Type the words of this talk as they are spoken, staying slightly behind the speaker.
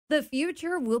The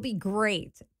future will be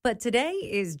great, but today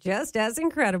is just as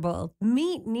incredible.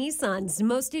 Meet Nissan's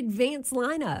most advanced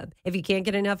lineup. If you can't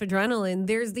get enough adrenaline,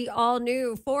 there's the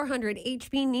all-new 400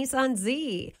 HP Nissan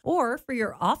Z. Or for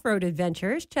your off-road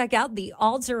adventures, check out the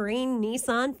all-terrain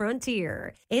Nissan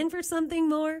Frontier. And for something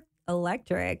more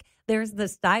electric, there's the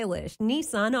stylish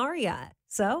Nissan Ariya.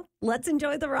 So let's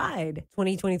enjoy the ride.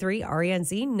 2023 Ariya and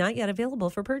Z not yet available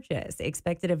for purchase.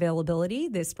 Expected availability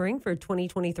this spring for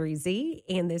 2023 Z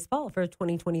and this fall for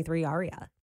 2023 Ariya.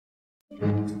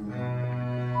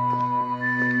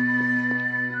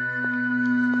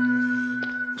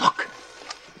 Look.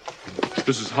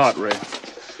 This is hot, Ray.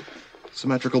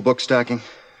 Symmetrical book stacking.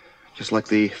 Just like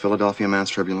the Philadelphia Mass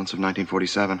Turbulence of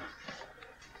 1947.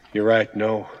 You're right.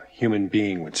 No human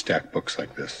being would stack books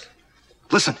like this.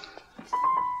 Listen.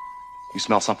 You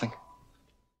smell something?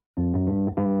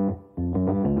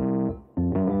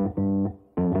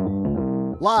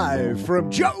 Live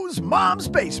from Joe's mom's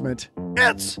basement,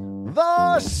 it's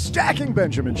the Stacking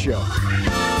Benjamin Show.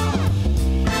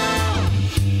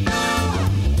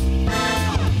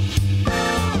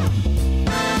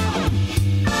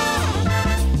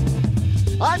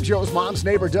 I'm Joe's mom's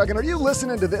neighbor, Doug, and are you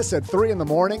listening to this at 3 in the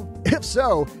morning? If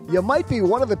so, you might be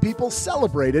one of the people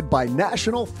celebrated by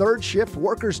National Third Shift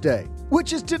Workers' Day,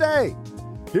 which is today.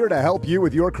 Here to help you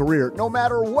with your career, no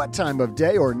matter what time of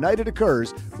day or night it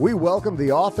occurs, we welcome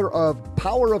the author of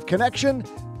Power of Connection,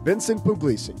 Vincent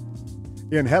Pugliese.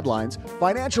 In headlines,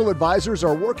 financial advisors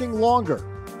are working longer.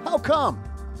 How come?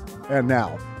 And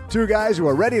now, two guys who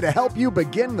are ready to help you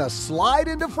begin the slide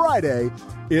into Friday.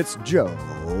 It's Joe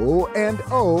and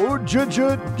O-J-J-J-J-G.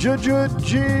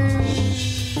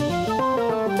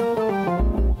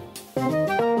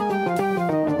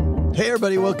 Hey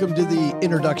everybody, welcome to the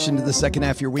introduction to the second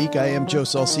half of your week. I am Joe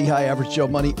Saul-Sehy, Average Joe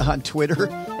Money on Twitter.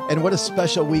 And what a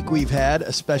special week we've had,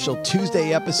 a special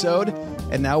Tuesday episode.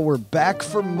 And now we're back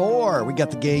for more. We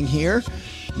got the gang here.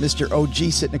 Mr.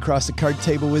 OG sitting across the card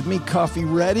table with me. Coffee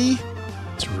ready?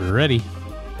 It's ready.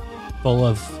 Full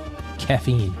of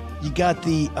caffeine. You got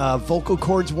the vocal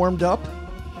cords warmed up?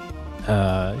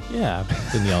 Yeah,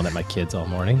 I've been yelling at my kids all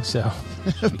morning, so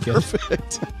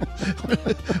perfect.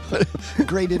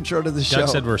 Great intro to the show. Doug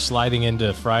said we're sliding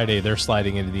into Friday. They're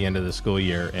sliding into the end of the school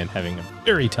year and having a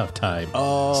very tough time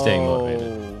staying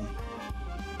motivated.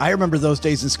 I remember those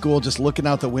days in school just looking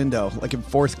out the window, like in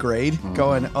fourth grade,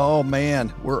 going, oh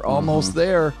man, we're almost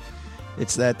there.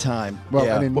 It's that time. Well,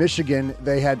 and in Michigan,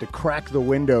 they had to crack the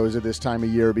windows at this time of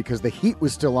year because the heat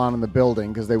was still on in the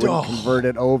building because they wouldn't convert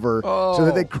it over. So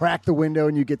that they'd crack the window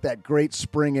and you get that great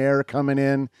spring air coming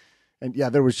in. And yeah,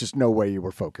 there was just no way you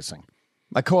were focusing.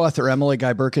 My co-author, Emily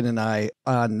Guy Birkin, and I,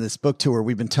 on this book tour,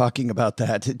 we've been talking about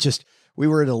that. We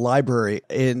were at a library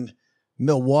in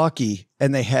Milwaukee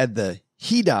and they had the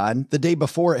heat on. The day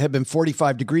before it had been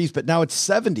 45 degrees, but now it's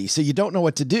 70. So you don't know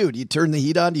what to do. Do you turn the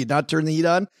heat on? Do you not turn the heat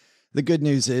on? The good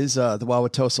news is the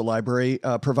Wauwatosa Library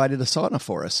provided a sauna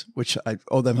for us, which I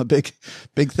owe them a big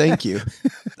thank you.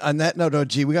 On that note,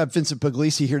 OG, we got Vincent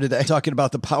Pugliese here today talking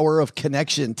about the power of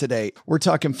connection today. We're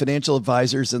talking financial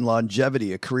advisors and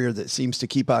longevity, a career that seems to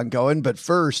keep on going. But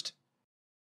first,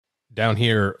 down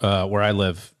here where I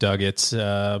live, Doug, it's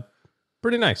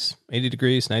pretty nice. 80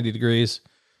 degrees, 90 degrees,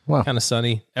 wow. Kind of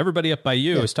sunny. Everybody up by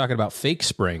you is talking about fake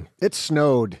spring. It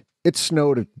snowed. It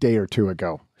snowed a day or two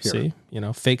ago. Here. See,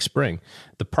 fake spring.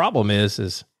 The problem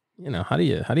is, how do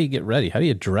you get ready? How do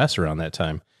you dress around that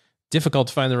time? Difficult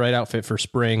to find the right outfit for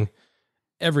spring.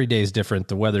 Every day is different.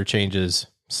 The weather changes.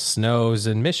 Snows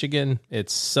in Michigan.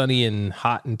 It's sunny and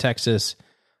hot in Texas.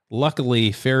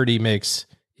 Luckily, Faraday makes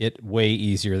it way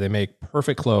easier. They make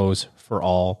perfect clothes for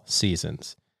all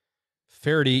seasons.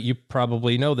 Faraday, you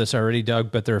probably know this already,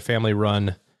 Doug, but they're a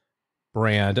family-run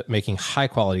brand making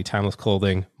high-quality, timeless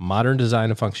clothing, modern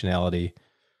design and functionality.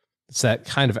 It's that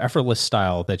kind of effortless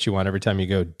style that you want every time you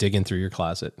go digging through your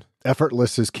closet.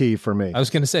 Effortless is key for me. I was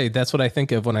going to say, that's what I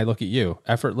think of when I look at you.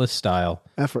 Effortless style.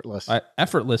 Effortless.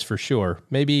 Effortless for sure.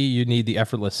 Maybe you need the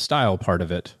effortless style part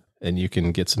of it, and you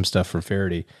can get some stuff from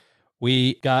Faraday.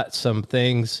 We got some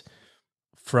things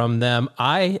from them.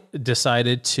 I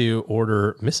decided to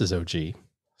order Mrs. OG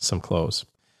some clothes.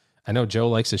 I know Joe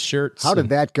likes his shirts. How did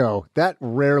that go? That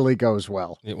rarely goes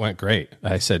well. It went great.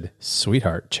 I said,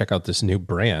 sweetheart, check out this new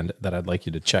brand that I'd like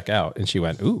you to check out. And she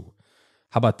went, ooh,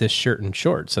 how about this shirt and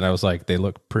shorts? And I was like, they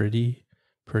look pretty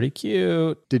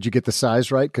cute. Did you get the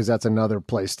size right? Because that's another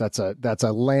place. That's a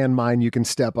landmine you can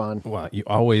step on. Well, you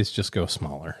always just go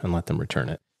smaller and let them return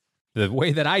it. The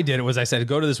way that I did it was I said,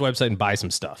 go to this website and buy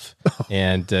some stuff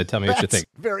and tell me what you think.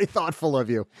 Very thoughtful of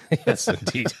you. Yes,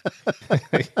 indeed.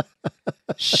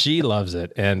 She loves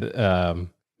it. And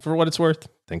for what it's worth,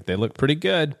 think they look pretty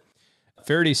good.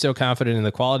 Farady's so confident in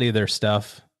the quality of their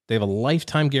stuff, they have a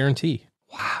lifetime guarantee.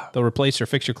 Wow. They'll replace or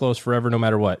fix your clothes forever, no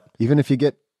matter what. Even if you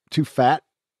get too fat?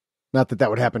 Not that that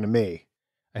would happen to me.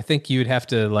 I think you'd have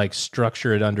to like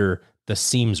structure it under the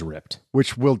seams ripped.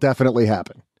 Which will definitely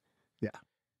happen. Yeah.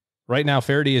 Right now,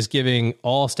 Faraday is giving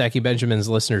all Stacking Benjamins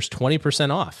listeners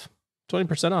 20% off.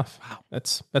 20% off. Wow.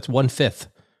 That's 1/5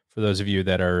 for those of you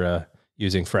that are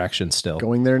using fractions still.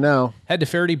 Going there now. Head to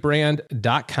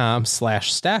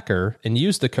FaradyBrand.com/stacker and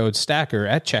use the code STACKER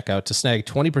at checkout to snag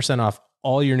 20% off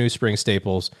all your new spring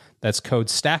staples. That's code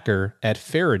STACKER at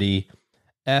Faraday,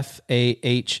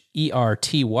 FAHERTY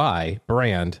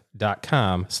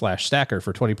brand.com/stacker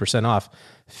for 20% off.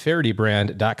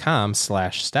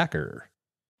 FaradyBrand.com/stacker.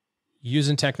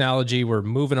 Using technology, we're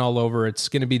moving all over. It's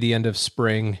going to be the end of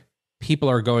spring. People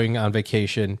are going on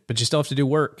vacation, but you still have to do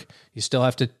work. You still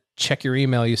have to check your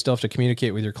email. You still have to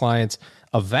communicate with your clients.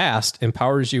 Avast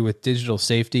empowers you with digital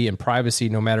safety and privacy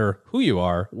no matter who you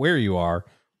are, where you are,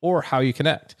 or how you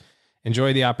connect.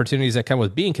 Enjoy the opportunities that come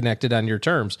with being connected on your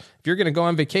terms. If you're going to go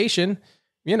on vacation,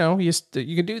 you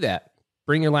can do that.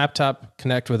 Bring your laptop,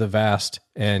 connect with Avast,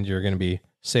 and you're going to be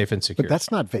safe and secure. But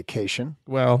that's not vacation.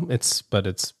 Well, it's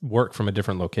work from a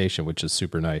different location, which is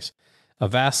super nice.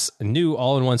 Avast's new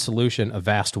all-in-one solution,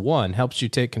 Avast One, helps you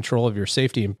take control of your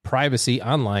safety and privacy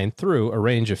online through a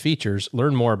range of features.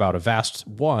 Learn more about Avast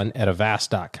One at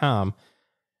avast.com.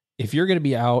 If you're going to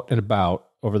be out and about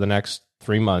over the next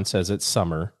 3 months as it's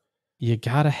summer, you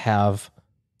got to have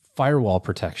firewall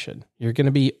protection. You're going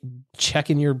to be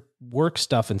checking your work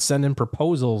stuff and sending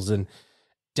proposals and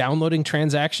downloading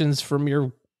transactions from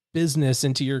your business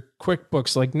into your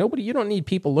QuickBooks. Like you don't need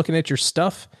people looking at your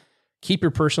stuff. Keep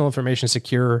your personal information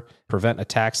secure, prevent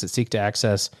attacks that seek to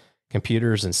access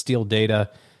computers and steal data.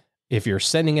 If you're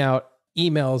sending out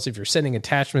emails, if you're sending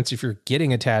attachments, if you're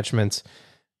getting attachments,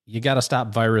 you got to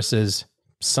stop viruses.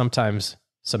 Sometimes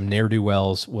some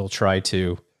ne'er-do-wells will try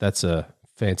to. That's a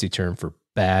fancy term for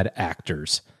bad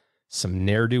actors. Some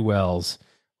ne'er-do-wells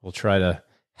will try to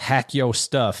hack your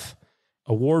stuff.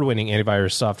 Award-winning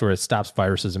antivirus software that stops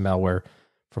viruses and malware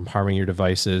from harming your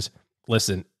devices.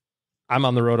 Listen, I'm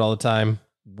on the road all the time.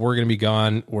 We're going to be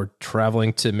gone. We're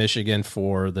traveling to Michigan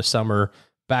for the summer,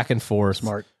 back and forth.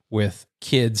 Smart. With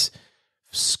kids.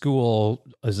 School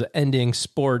is ending,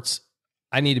 sports.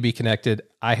 I need to be connected.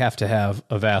 I have to have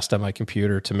Avast on my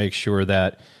computer to make sure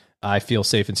that I feel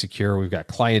safe and secure. We've got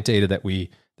client data that we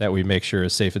make sure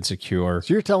is safe and secure.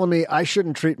 So you're telling me I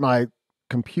shouldn't treat my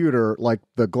computer like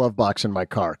the glove box in my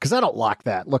car? Because I don't lock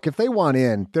that. Look, if they want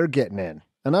in, they're getting in.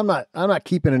 And I'm not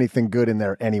keeping anything good in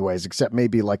there anyways, except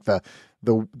maybe like the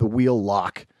wheel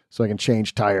lock so I can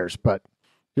change tires. But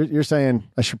you're saying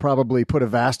I should probably put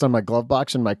Avast on my glove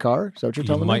box in my car? Is that what you're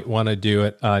telling me? You might want to do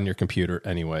it on your computer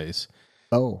anyways.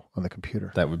 Oh, on the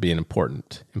computer. That would be an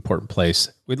important place.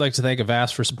 We'd like to thank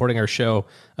Avast for supporting our show.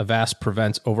 Avast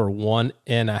prevents over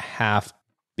 1.5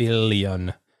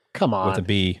 billion Come on. with a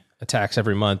B attacks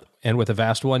every month. And with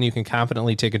Avast One, you can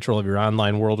confidently take control of your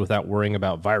online world without worrying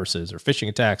about viruses or phishing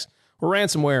attacks or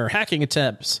ransomware or hacking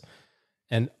attempts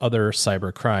and other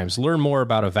cyber crimes. Learn more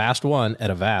about Avast One at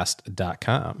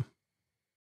avast.com.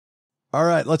 All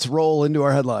right, let's roll into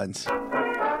our headlines.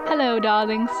 Hello,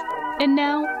 darlings. And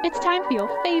now it's time for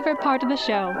your favorite part of the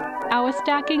show, our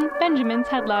Stacking Benjamin's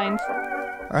headlines.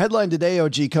 Our headline today,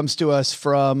 OG, comes to us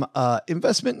from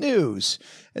Investment News,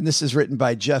 and this is written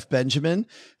by Jeff Benjamin.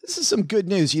 This is some good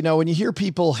news. You know, when you hear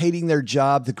people hating their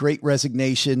job, the great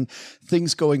resignation,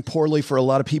 things going poorly for a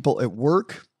lot of people at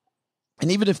work, and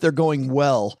even if they're going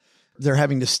well, they're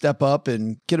having to step up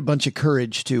and get a bunch of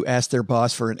courage to ask their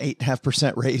boss for an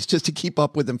 8.5% raise just to keep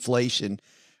up with inflation,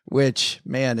 which,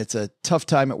 man, it's a tough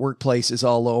time at workplaces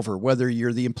all over, whether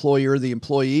you're the employer or the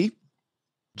employee.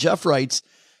 Jeff writes,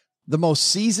 the most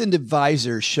seasoned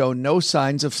advisors show no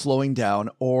signs of slowing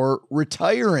down or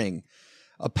retiring.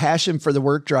 A passion for the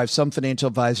work drives some financial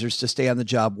advisors to stay on the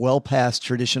job well past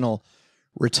traditional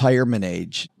retirement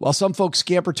age. While some folks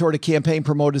scamper toward a campaign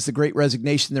promoted as the Great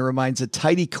Resignation, there remains a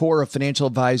tidy core of financial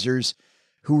advisors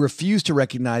who refuse to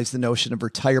recognize the notion of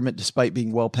retirement despite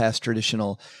being well past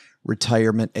traditional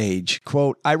retirement age.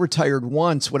 Quote, I retired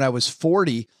once when I was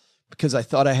 40 because I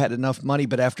thought I had enough money,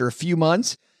 but after a few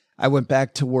months, I went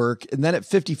back to work. And then at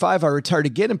 55, I retired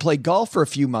again and played golf for a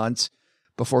few months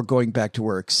before going back to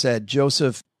work, said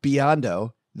Joseph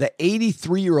Biondo, the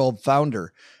 83-year-old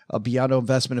founder of Biondo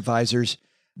Investment Advisors.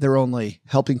 They're only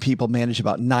helping people manage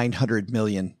about $900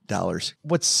 million.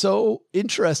 What's so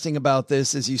interesting about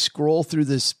this as you scroll through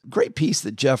this great piece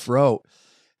that Jeff wrote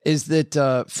is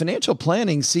that financial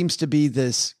planning seems to be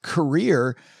this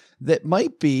career that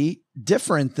might be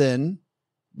different than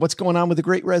what's going on with the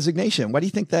Great Resignation? Why do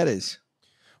you think that is?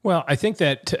 Well, I think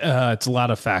that it's a lot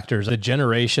of factors. The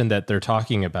generation that they're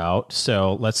talking about.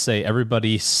 So let's say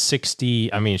everybody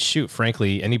 60. I mean, shoot,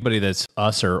 frankly, anybody that's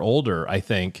us or older, I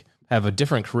think, have a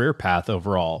different career path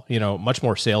overall. Much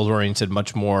more sales oriented,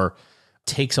 much more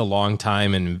takes a long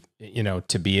time, and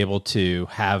to be able to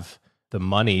have the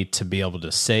money to be able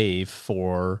to save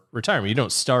for retirement. You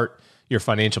don't start your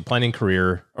financial planning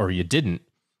career, or you didn't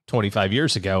 25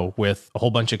 years ago, with a whole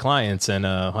bunch of clients and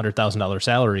a $100,000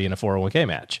 salary and a 401k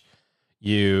match.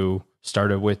 You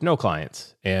started with no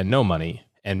clients and no money,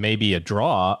 and maybe a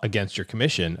draw against your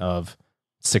commission of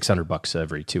 $600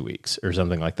 every 2 weeks or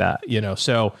something like that.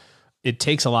 So it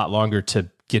takes a lot longer to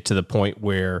get to the point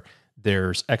where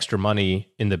there's extra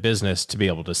money in the business to be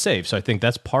able to save. So I think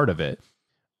that's part of it.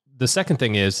 The second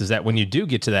thing is that when you do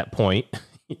get to that point,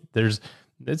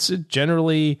 it's a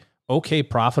generally okay,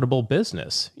 profitable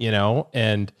business,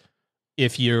 and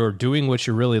if you're doing what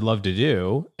you really love to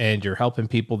do and you're helping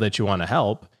people that you want to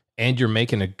help and you're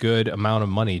making a good amount of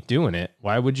money doing it,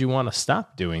 why would you want to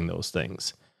stop doing those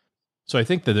things? So I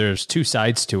think that there's two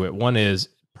sides to it. One is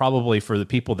probably for the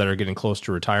people that are getting close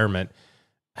to retirement,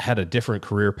 had a different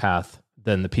career path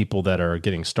than the people that are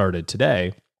getting started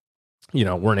today,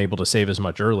 weren't able to save as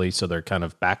much early. So they're kind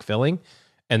of backfilling.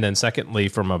 And then secondly,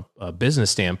 from a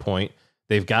business standpoint,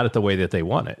 they've got it the way that they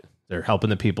want it. They're helping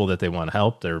the people that they want to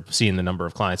help. They're seeing the number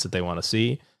of clients that they want to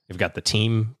see. They've got the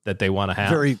team that they want to have.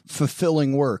 Very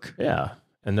fulfilling work. Yeah.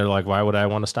 And they're like, why would I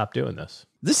want to stop doing this?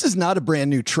 This is not a brand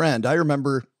new trend. I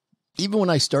remember even when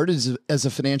I started as a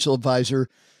financial advisor,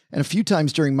 and a few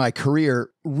times during my career,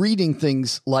 reading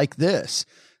things like this,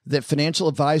 that financial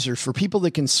advisors, for people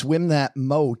that can swim that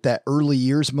moat, that early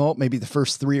years moat, maybe the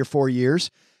first 3 or 4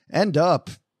 years, end up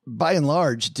by and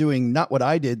large doing not what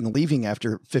I did and leaving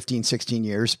after 15, 16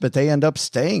 years, but they end up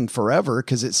staying forever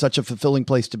because it's such a fulfilling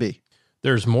place to be.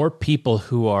 There's more people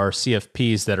who are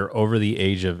CFPs that are over the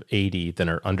age of 80 than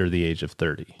are under the age of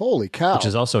 30. Holy cow. Which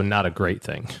is also not a great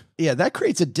thing. Yeah, that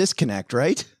creates a disconnect,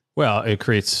 right? Well, it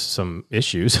creates some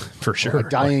issues for sure.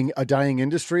 A dying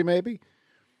industry, maybe?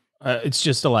 It's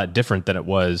just a lot different than it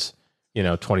was,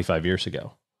 25 years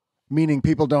ago. Meaning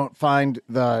people don't find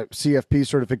the CFP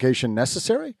certification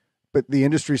necessary, but the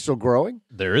industry's still growing?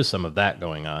 There is some of that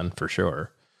going on for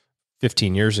sure.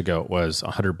 15 years ago, it was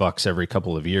 $100 every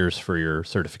couple of years for your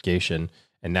certification.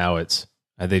 And now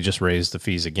they just raised the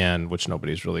fees again, which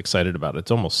nobody's really excited about.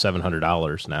 It's almost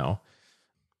 $700 now.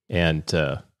 And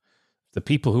the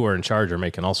people who are in charge are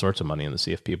making all sorts of money in the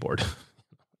CFP board.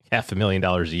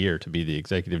 $500,000 a year to be the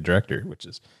executive director, which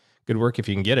is good work if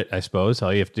you can get it, I suppose.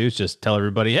 All you have to do is just tell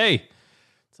everybody, hey,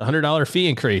 it's a $100 fee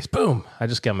increase. Boom. I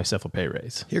just got myself a pay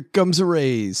raise. Here comes a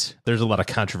raise. There's a lot of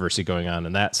controversy going on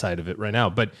in that side of it right now.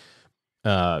 But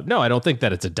no, I don't think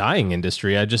that it's a dying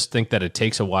industry. I just think that it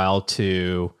takes a while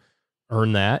to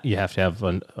earn that. You have to have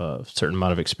a certain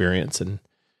amount of experience and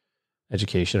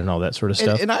education and all that sort of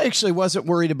stuff. And I actually wasn't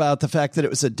worried about the fact that it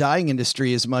was a dying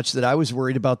industry as much that I was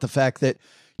worried about the fact that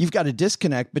you've got a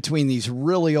disconnect between these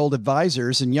really old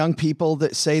advisors and young people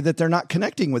that say that they're not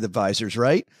connecting with advisors,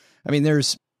 right? I mean,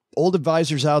 there's old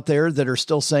advisors out there that are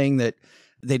still saying that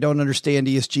they don't understand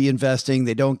ESG investing.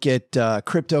 They don't get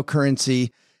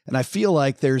cryptocurrency. And I feel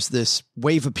like there's this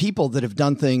wave of people that have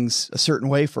done things a certain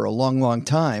way for a long, long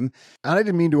time. And I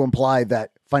didn't mean to imply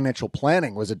that financial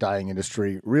planning was a dying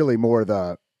industry, really more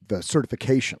the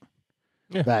certification.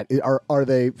 Yeah. That are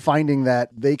they finding that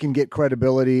they can get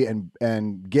credibility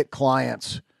and get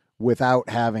clients without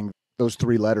having those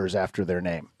 3 letters after their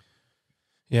name?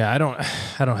 Yeah, I don't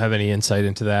have any insight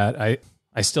into that.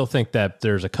 I still think that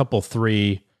there's a couple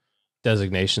 3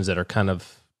 designations that are kind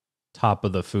of top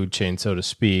of the food chain, so to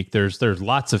speak. There's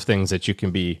lots of things that you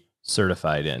can be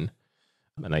certified in,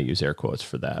 and I use air quotes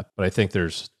for that. But I think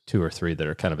there's 2 or 3 that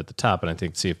are kind of at the top, and I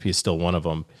think CFP is still one of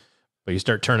them. But you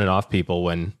start turning off people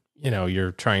when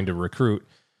you're trying to recruit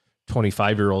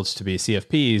 25-year-olds to be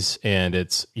CFPs, and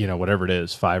it's whatever it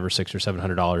is, $500 or $600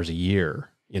 or $700 a year.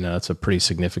 That's a pretty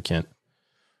significant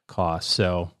cost.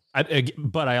 So,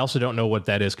 but I also don't know what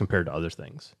that is compared to other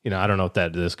things. I don't know what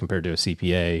that is compared to a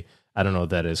CPA. I don't know what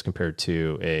that is compared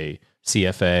to a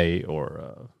CFA or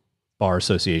a bar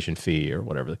association fee or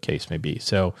whatever the case may be.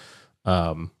 So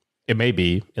it may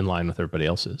be in line with everybody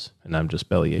else's, and I'm just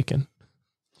belly aching.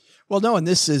 Well, no, and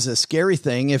this is a scary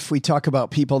thing. If we talk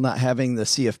about people not having the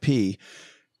CFP,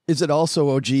 is it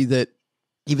also, OG, that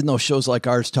even though shows like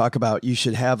ours talk about you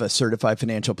should have a certified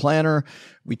financial planner,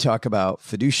 we talk about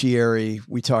fiduciary,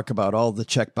 we talk about all the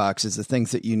check boxes, the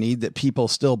things that you need, that people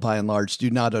still by and large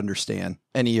do not understand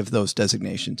any of those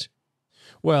designations?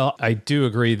 Well, I do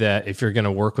agree that if you're going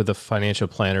to work with a financial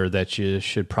planner, that you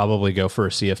should probably go for a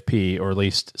CFP, or at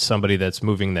least somebody that's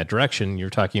moving in that direction. You're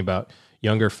talking about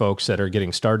younger folks that are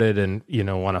getting started and,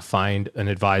 want to find an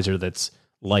advisor that's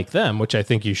like them, which I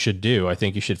think you should do. I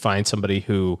think you should find somebody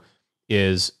who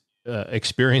is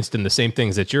experienced in the same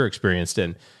things that you're experienced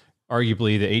in.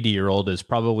 Arguably, the 80-year-old is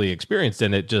probably experienced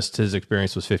in it, just his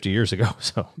experience was 50 years ago,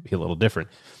 so it'd be a little different.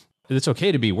 It's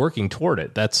okay to be working toward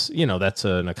it. That's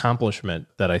an accomplishment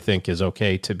that I think is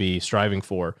okay to be striving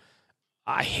for.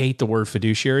 I hate the word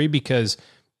fiduciary because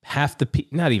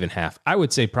not even half, I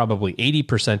would say probably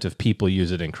 80% of people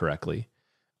use it incorrectly,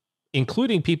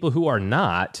 including people who are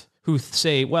not, who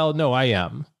say, well, no, I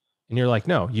am. And you're like,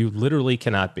 no, you literally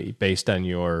cannot be based on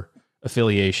your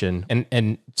affiliation.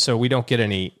 And so we don't get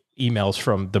any emails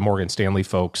from the Morgan Stanley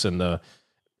folks and the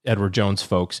Edward Jones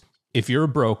folks. If you're a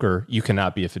broker, you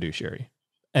cannot be a fiduciary.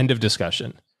 End of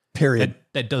discussion. Period.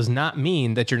 That does not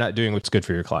mean that you're not doing what's good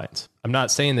for your clients. I'm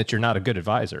not saying that you're not a good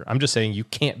advisor. I'm just saying you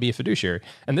can't be a fiduciary.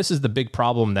 And this is the big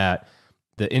problem that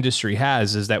the industry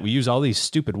has, is that we use all these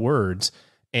stupid words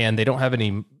and they don't have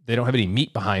any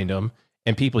meat behind them,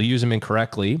 and people use them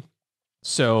incorrectly.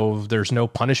 So there's no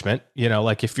punishment.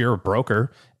 Like if you're a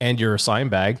broker and you're a slime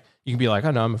bag, you can be like,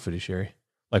 oh no, I'm a fiduciary.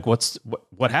 Like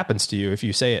what happens to you if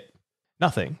you say it?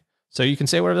 Nothing. So you can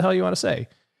say whatever the hell you want to say.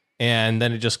 And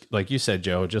then it just, like you said,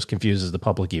 Joe, it just confuses the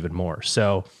public even more.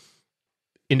 So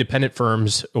independent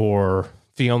firms or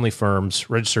fee-only firms,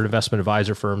 registered investment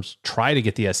advisor firms, try to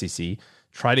get the SEC,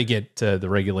 try to get the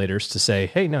regulators to say,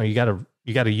 hey, no, you got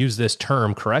to use this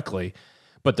term correctly.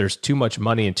 But there's too much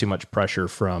money and too much pressure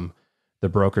from the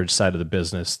brokerage side of the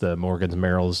business, the Morgans,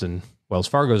 Merrills, and Wells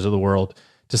Fargos of the world,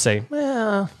 to say,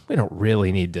 well, we don't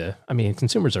really need to. I mean,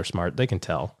 consumers are smart. They can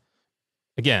tell.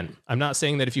 Again, I'm not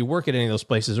saying that if you work at any of those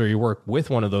places or you work with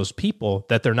one of those people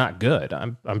that they're not good.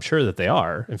 I'm sure that they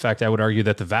are. In fact, I would argue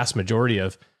that the vast majority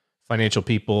of financial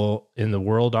people in the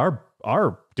world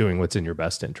are doing what's in your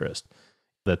best interest,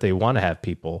 that they want to have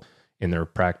people in their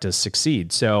practice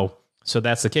succeed. So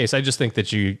that's the case. I just think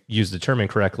that you use the term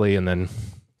incorrectly, and then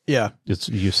it's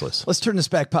useless. Let's turn this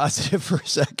back positive for a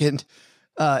second.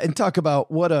 And talk about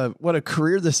what a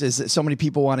career this is that so many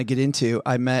people want to get into.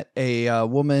 I met a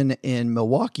woman in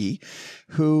Milwaukee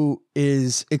who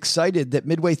is excited that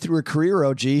midway through her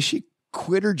career, she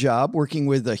quit her job working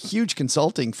with a huge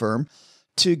consulting firm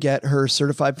to get her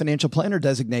certified financial planner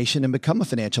designation and become a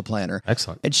financial planner.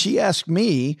 Excellent. And she asked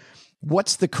me,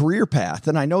 what's the career path?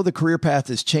 And I know the career path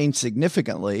has changed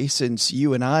significantly since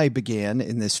you and I began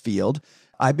in this field.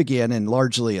 I began in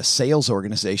largely a sales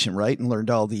organization, right? And learned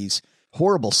all these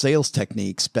horrible sales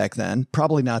techniques back then,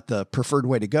 probably not the preferred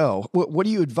way to go. What do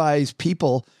you advise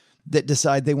people that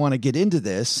decide they want to get into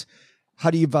this? How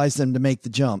do you advise them to make the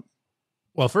jump?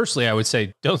 Well, firstly, I would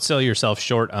say don't sell yourself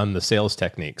short on the sales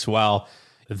techniques. While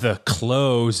the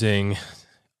closing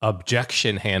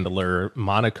objection handler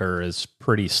moniker is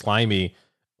pretty slimy,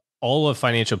 all of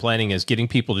financial planning is getting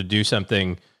people to do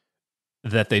something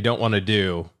that they don't want to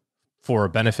do for a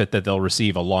benefit that they'll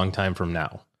receive a long time from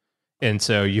now. And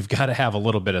so you've got to have a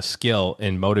little bit of skill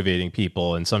in motivating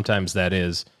people. And sometimes that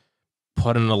is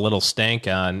putting a little stank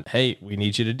on, hey, we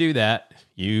need you to do that.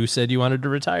 You said you wanted to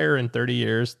retire in 30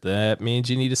 years. That means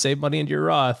you need to save money into your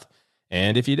Roth.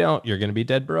 And if you don't, you're going to be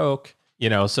dead broke.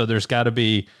 So there's got to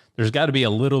be a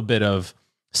little bit of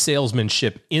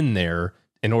salesmanship in there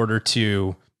in order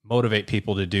to motivate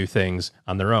people to do things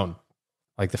on their own.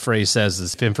 Like the phrase says,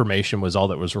 is if information was all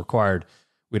that was required,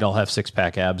 we'd all have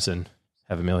 6-pack abs and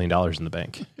have $1 million in the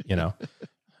bank.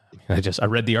 I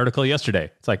read the article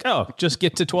yesterday. It's like, oh, just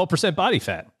get to 12% body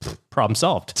fat. Problem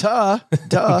solved. Duh.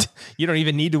 You don't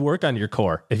even need to work on your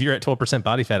core. If you're at 12%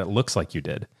 body fat, it looks like you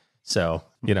did. So,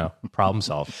 problem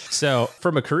solved. So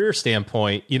from a career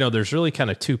standpoint, there's really kind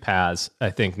of two paths, I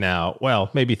think now.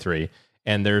 Well, maybe three.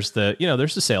 And there's the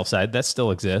sales side that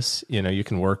still exists. You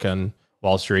can work on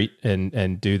Wall Street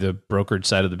and do the brokerage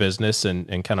side of the business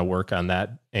and kind of work on that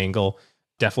angle.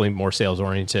 Definitely more sales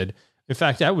oriented. In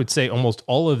fact, I would say almost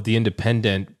all of the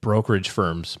independent brokerage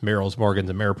firms, Merrills,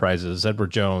 Morgans, and Ameriprises,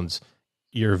 Edward Jones,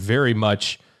 you're very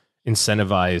much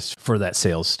incentivized for that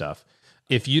sales stuff.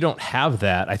 If you don't have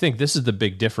that, I think this is the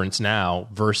big difference now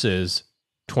versus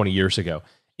 20 years ago.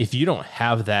 If you don't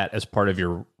have that as part of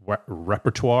your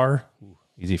repertoire,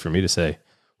 easy for me to say,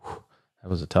 that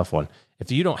was a tough one.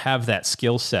 If you don't have that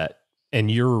skill set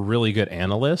and you're a really good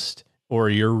analyst or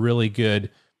you're really good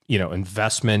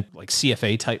investment, like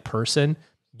CFA type person,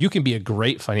 you can be a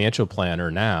great financial planner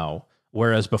now,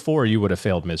 whereas before you would have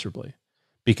failed miserably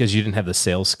because you didn't have the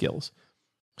sales skills.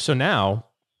 So now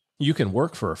you can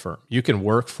work for a firm. You can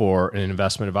work for an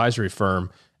investment advisory firm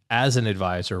as an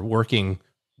advisor working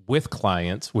with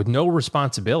clients with no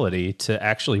responsibility to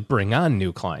actually bring on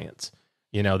new clients.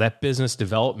 You know, that business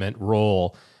development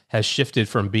role has shifted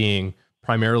from being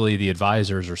primarily the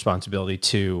advisor's responsibility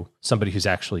to somebody who's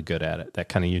actually good at it, that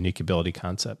kind of unique ability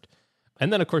concept.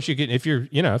 And then, of course, you can, if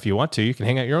you want to, you can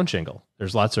hang out your own shingle.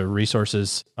 There's lots of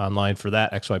resources online for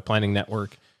that. XY Planning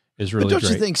Network is really great. But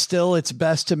don't you think still it's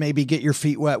best to maybe get your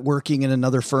feet wet working in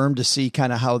another firm to see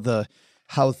kind of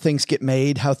how things get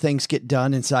made, how things get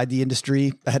done inside the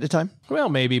industry ahead of time? Well,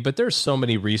 maybe, but there's so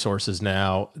many resources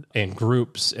now and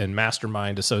groups and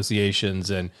mastermind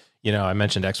associations. And, you know, I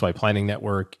mentioned XY Planning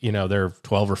Network, you know, they're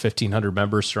 12 or 1,500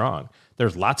 members strong.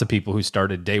 There's lots of people who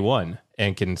started day one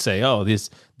and can say, oh,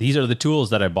 these are the tools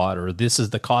that I bought, or this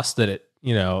is the cost that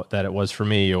it was for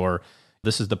me, or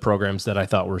this is the programs that I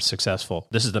thought were successful.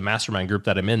 This is the mastermind group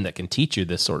that I'm in that can teach you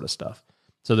this sort of stuff.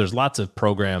 So there's lots of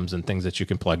programs and things that you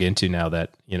can plug into now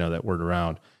that, you know, that word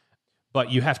around. But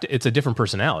you have to, it's a different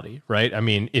personality, right? I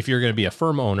mean, if you're going to be a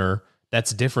firm owner,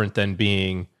 that's different than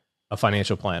being a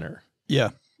financial planner. Yeah.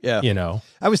 Yeah. You know,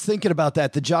 I was thinking about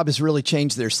that. The job has really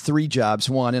changed. There's 3 jobs.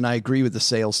 One, and I agree with the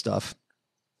sales stuff,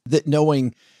 that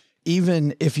knowing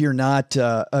even if you're not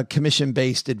a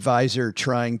commission-based advisor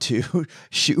trying to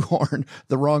shoehorn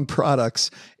the wrong products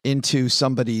into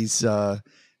somebody's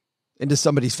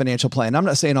financial plan. I'm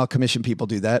not saying all commission people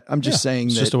do that. I'm just saying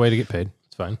it's just a way to get paid.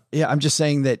 It's fine. Yeah. I'm just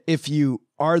saying that if you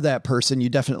are that person, you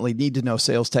definitely need to know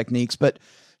sales techniques, but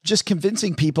just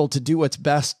convincing people to do what's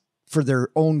best for their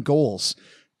own goals.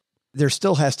 There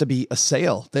still has to be a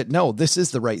sale that, no, this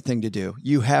is the right thing to do.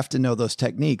 You have to know those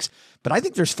techniques. But I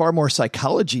think there's far more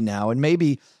psychology now. And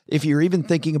maybe if you're even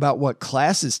thinking about what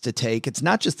classes to take, it's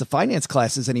not just the finance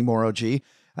classes anymore, OG. I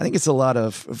think it's a lot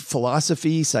of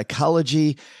philosophy,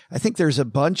 psychology. I think there's a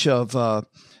bunch of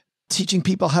teaching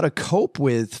people how to cope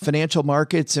with financial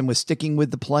markets and with sticking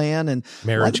with the plan and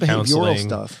marriage behavioral counseling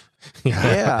stuff.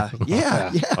 Yeah.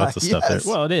 Lots of stuff there.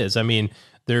 Well, it is. I mean,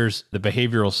 there's the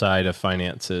behavioral side of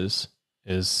finances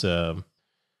is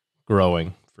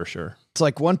growing for sure. It's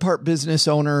like one part business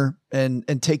owner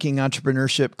and taking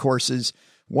entrepreneurship courses,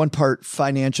 one part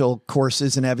financial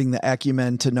courses and having the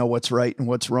acumen to know what's right and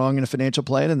what's wrong in a financial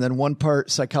plan. And then one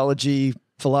part psychology,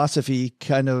 philosophy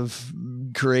kind of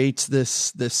creates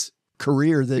this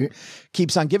career that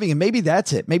keeps on giving. And maybe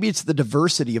that's it. Maybe it's the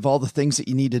diversity of all the things that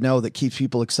you need to know that keeps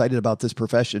people excited about this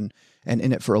profession and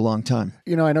in it for a long time.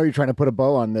 You know, I know you're trying to put a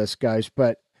bow on this, guys,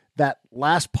 but that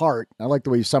last part, I like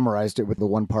the way you summarized it with the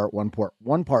one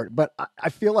part, but I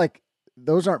feel like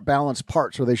those aren't balanced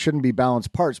parts, or they shouldn't be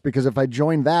balanced parts, because if I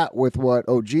join that with what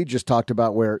OG just talked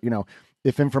about, where, you know,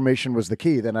 if information was the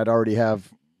key, then I'd already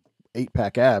have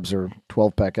 8-pack abs or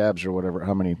 12-pack abs or whatever,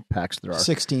 how many packs there are.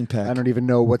 16-pack. I don't even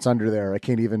know what's under there. I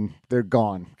can't even, they're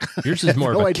gone. Yours is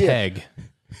more of a keg.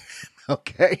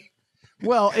 Okay.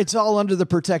 Well, it's all under the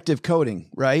protective coating,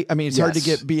 right? I mean, it's hard to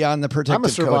get beyond the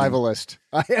protective coating. I'm a survivalist.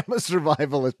 I am a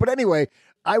survivalist. But anyway,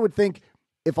 I would think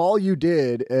if all you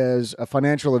did as a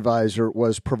financial advisor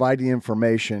was provide the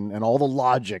information and all the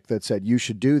logic that said you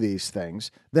should do these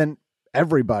things, then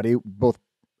everybody, both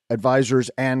advisors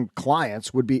and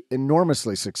clients, would be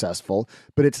enormously successful.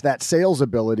 But it's that sales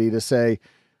ability to say,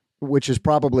 which is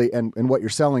probably, and what you're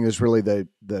selling is really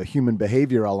the human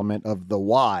behavior element of the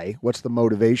why. What's the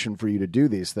motivation for you to do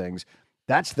these things?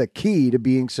 That's the key to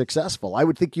being successful. I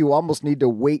would think you almost need to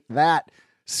weight that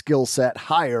skill set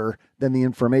higher than the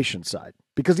information side,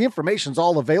 because the information's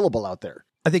all available out there.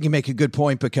 I think you make a good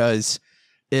point, because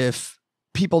if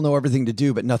people know everything to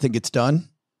do, but nothing gets done,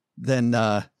 then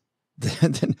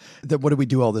what do we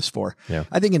do all this for? Yeah.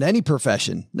 I think in any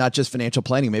profession, not just financial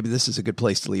planning, maybe this is a good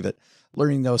place to leave it.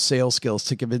 Learning those sales skills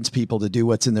to convince people to do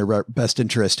what's in their best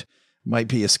interest might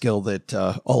be a skill that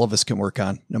all of us can work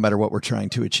on, no matter what we're trying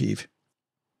to achieve.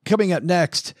 Coming up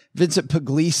next, Vincent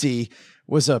Pugliese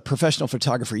was a professional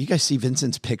photographer. You guys see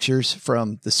Vincent's pictures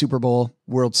from the Super Bowl,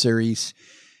 World Series,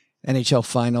 NHL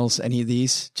Finals, any of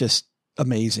these? Just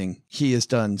amazing. He has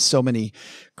done so many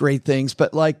great things,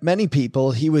 but like many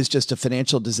people, he was just a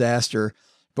financial disaster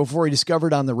before he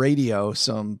discovered on the radio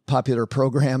some popular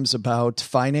programs about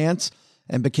finance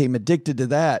and became addicted to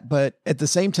that. But at the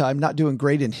same time, not doing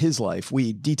great in his life.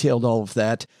 We detailed all of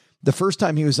that. The first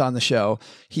time he was on the show,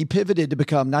 he pivoted to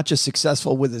become not just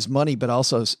successful with his money, but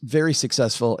also very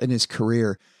successful in his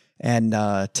career. And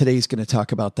today he's going to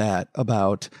talk about that,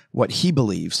 about what he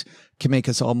believes can make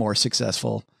us all more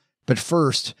successful. But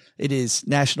first, it is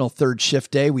National Third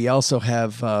Shift Day. We also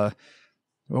have,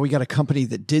 we got a company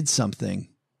that did something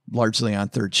largely on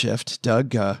third shift.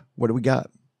 Doug, what do we got?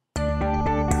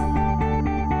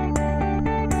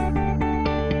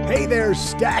 Hey Hey there,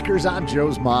 stackers. I'm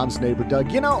Joe's mom's neighbor,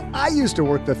 Doug. You know, I used to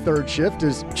work the third shift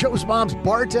as Joe's mom's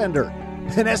bartender.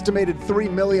 An estimated 3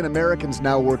 million Americans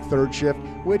now work third shift,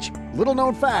 which, little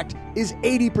known fact, is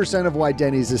 80% of why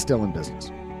Denny's is still in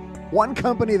business. One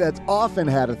company that's often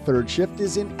had a third shift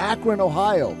is in Akron,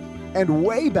 Ohio. And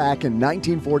way back in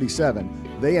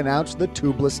 1947, they announced the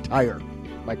tubeless tire.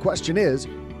 My question is,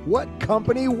 what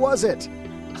company was it?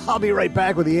 I'll be right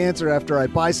back with the answer after I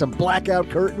buy some blackout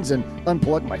curtains and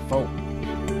unplug my phone.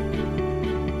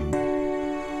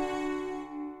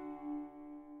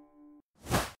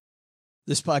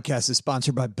 This podcast is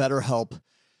sponsored by BetterHelp.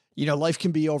 You know, life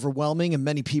can be overwhelming and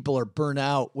many people are burnt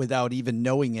out without even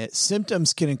knowing it.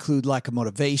 Symptoms can include lack of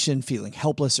motivation, feeling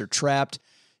helpless or trapped,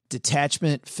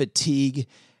 detachment, fatigue,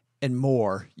 and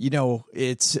more. You know,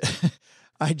 it's...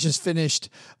 I just finished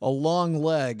a long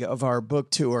leg of our book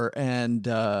tour, and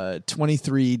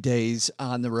 23 days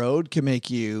on the road can make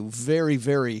you very,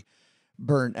 very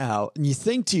burnt out. And you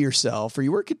think to yourself, are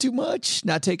you working too much?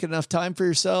 Not taking enough time for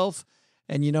yourself?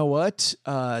 And you know what?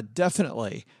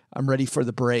 Definitely, I'm ready for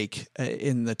the break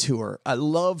in the tour. I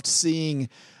loved seeing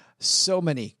so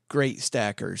many great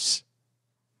stackers.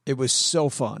 It was so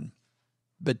fun,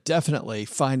 but definitely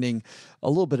finding a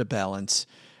little bit of balance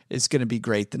is going to be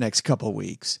great the next couple of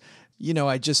weeks. You know,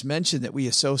 I just mentioned that we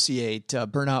associate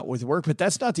burnout with work, but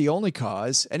that's not the only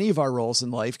cause. Any of our roles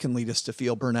in life can lead us to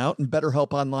feel burnout, and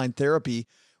BetterHelp Online Therapy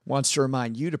wants to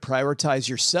remind you to prioritize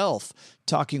yourself.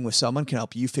 Talking with someone can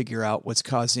help you figure out what's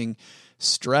causing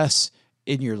stress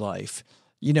in your life.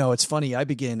 You know, it's funny. I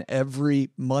begin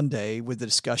every Monday with a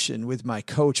discussion with my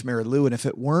coach, Mary Lou, and if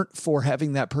it weren't for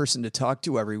having that person to talk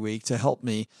to every week to help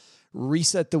me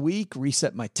reset the week,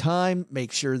 reset my time,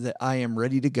 make sure that I am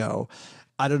ready to go,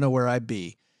 I don't know where I'd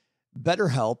be.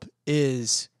 BetterHelp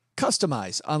is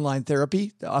customized online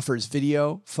therapy that offers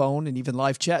video, phone, and even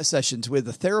live chat sessions with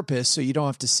a therapist, so you don't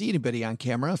have to see anybody on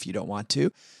camera if you don't want to.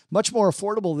 Much more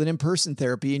affordable than in-person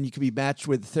therapy, and you can be matched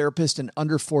with a therapist in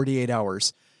under 48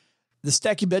 hours. The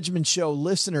Stacking Benjamin Show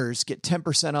listeners get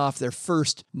 10% off their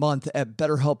first month at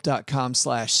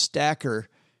betterhelp.com/stacker.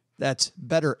 That's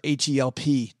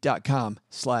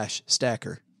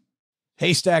betterhelp.com/stacker.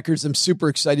 Hey, stackers, I'm super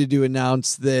excited to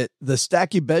announce that the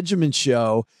Stacking Benjamin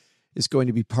Show is going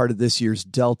to be part of this year's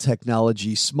Dell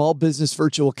Technologies Small Business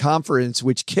Virtual Conference,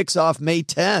 which kicks off May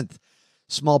 10th.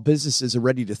 Small businesses are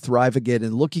ready to thrive again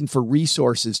and looking for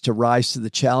resources to rise to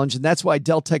the challenge. And that's why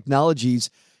Dell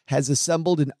Technologies has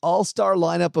assembled an all-star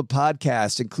lineup of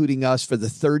podcasts, including us for the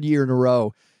third year in a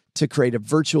row, to create a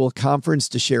virtual conference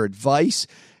to share advice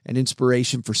and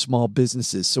inspiration for small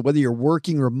businesses. So whether you're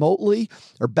working remotely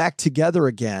or back together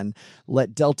again,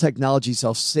 let Dell Technologies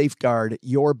help safeguard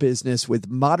your business with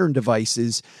modern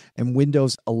devices and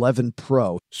Windows 11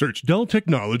 Pro. Search Dell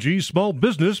Technologies Small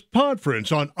Business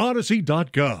Podference on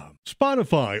Odyssey.com,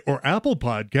 Spotify, or Apple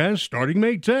Podcasts starting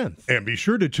May 10th. And be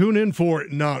sure to tune in for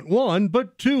not one,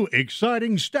 but two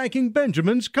exciting Stacking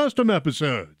Benjamins custom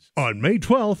episodes on May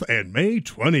 12th and May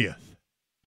 20th.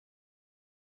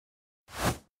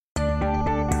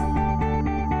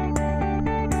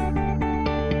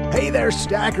 Hey there,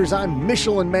 stackers. I'm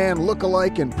Michelin Man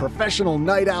lookalike and professional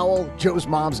night owl, Joe's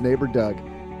mom's neighbor, Doug.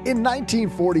 In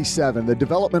 1947, the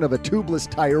development of a tubeless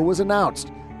tire was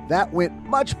announced. That went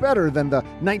much better than the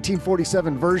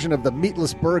 1947 version of the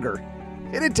meatless burger.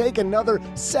 It'd take another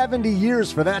 70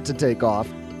 years for that to take off.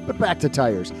 But back to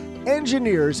tires.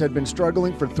 Engineers had been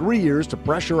struggling for 3 years to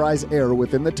pressurize air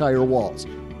within the tire walls.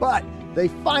 But they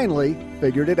finally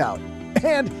figured it out.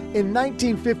 And in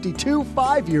 1952,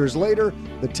 5 years later,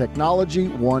 the technology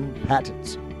won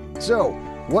patents. So,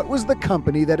 what was the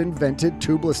company that invented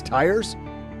tubeless tires?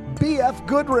 B.F.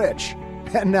 Goodrich.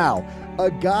 And now, a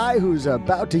guy who's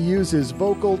about to use his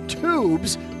vocal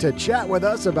tubes to chat with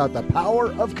us about the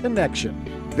power of connection,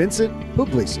 Vincent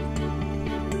Pugliese.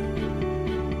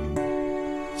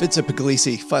 Vincent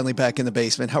Pugliese, finally back in the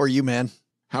basement. How are you, man?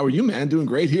 How are you, man? Doing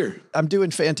great here. I'm doing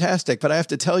fantastic, but I have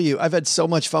to tell you, I've had so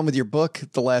much fun with your book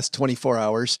the last 24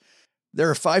 hours. There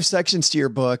are 5 sections to your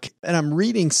book, and I'm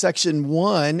reading section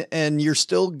 1, and you're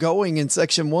still going in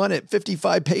section 1 at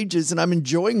 55 pages, and I'm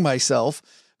enjoying myself.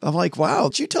 I'm like, wow,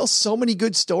 you tell so many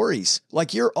good stories.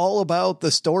 Like, you're all about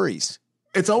the stories.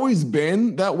 It's always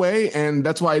been that way, and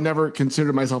that's why I never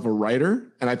considered myself a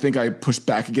writer, and I think I pushed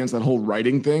back against that whole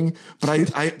writing thing. But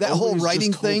I that whole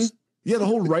writing thing? Yeah, the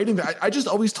whole writing thing. I just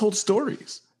always told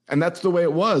stories. And that's the way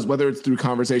it was, whether it's through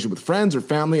conversation with friends or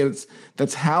family. And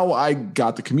that's how I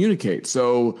got to communicate.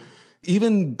 So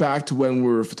even back to when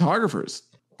we were photographers,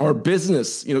 our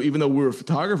business, even though we were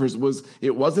photographers,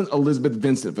 it wasn't Elizabeth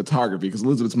Vincent Photography, because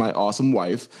Elizabeth's my awesome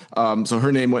wife. So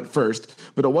her name went first,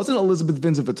 but it wasn't Elizabeth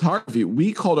Vincent Photography.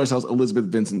 We called ourselves Elizabeth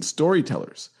Vincent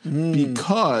Storytellers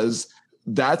because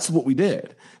that's what we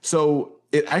did. So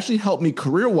it actually helped me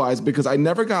career-wise because I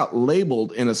never got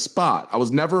labeled in a spot. I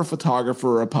was never a photographer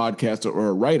or a podcaster or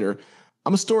a writer.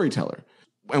 I'm a storyteller.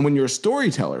 And when you're a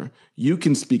storyteller, you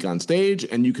can speak on stage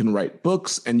and you can write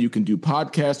books and you can do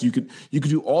podcasts. You could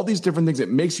do all these different things. It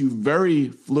makes you very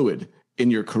fluid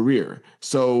in your career.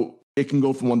 So it can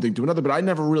go from one thing to another, but I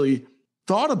never really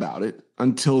thought about it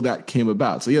until that came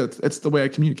about. So yeah, it's the way I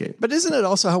communicate. But isn't it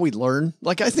also how we learn?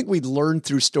 Like, I think we learn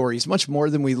through stories much more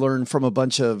than we learn from a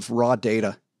bunch of raw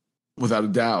data. Without a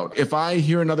doubt. If I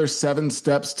hear another 7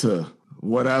 steps to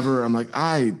whatever, I'm like,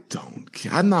 I'm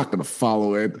not going to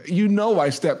follow it. By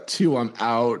step 2, I'm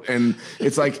out. And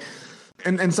it's like,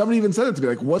 and somebody even said it to me,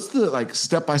 like, what's the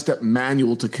step-by-step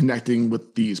manual to connecting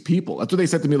with these people? That's what they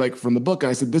said to me, from the book. And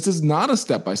I said, this is not a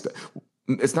step-by-step.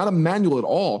 It's not a manual at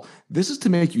all. This is to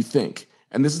make you think.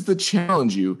 And this is to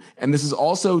challenge you. And this is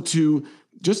also to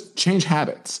just change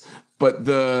habits. But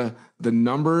the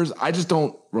numbers, I just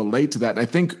don't relate to that. And I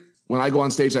think when I go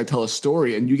on stage and I tell a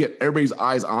story and you get everybody's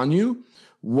eyes on you,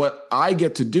 what I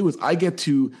get to do is I get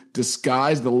to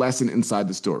disguise the lesson inside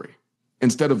the story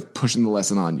instead of pushing the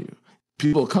lesson on you.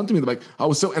 People come to me, they're like, I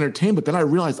was so entertained, but then I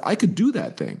realized I could do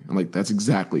that thing. I'm like, that's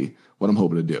exactly what I'm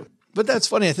hoping to do. But that's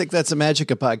funny. I think that's the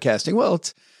magic of podcasting. Well,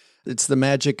 it's the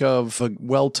magic of a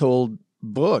well-told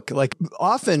book. Like,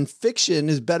 often fiction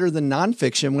is better than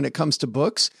nonfiction when it comes to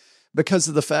books because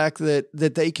of the fact that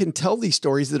they can tell these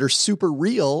stories that are super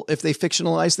real if they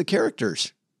fictionalize the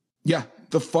characters. Yeah.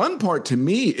 The fun part to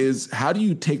me is, how do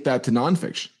you take that to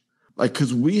nonfiction?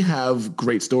 Because we have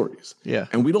great stories. Yeah.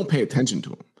 And we don't pay attention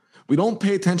to them. We don't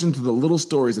pay attention to the little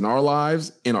stories in our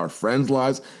lives, in our friends'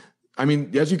 lives. I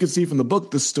mean, as you can see from the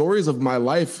book, the stories of my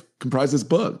life comprise this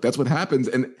book. That's what happens.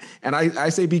 And I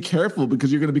say be careful,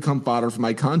 because you're going to become fodder for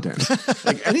my content.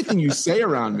 Like, anything you say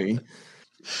around me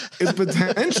is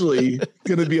potentially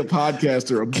going to be a podcast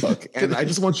or a book. And I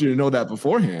just want you to know that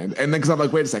beforehand. And then, because I'm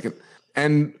like, wait a second.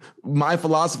 And my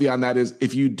philosophy on that is,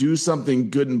 if you do something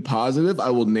good and positive, I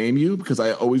will name you, because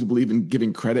I always believe in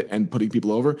giving credit and putting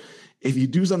people over. If you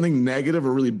do something negative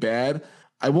or really bad,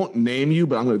 I won't name you,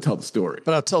 but I'm going to tell the story.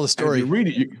 But I'll tell the story. And if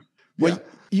you read it,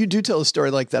 you do tell a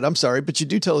story like that. I'm sorry, but you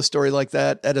do tell a story like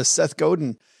that at a Seth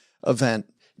Godin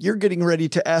event. You're getting ready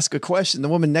to ask a question. The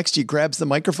woman next to you grabs the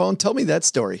microphone. Tell me that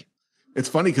story. It's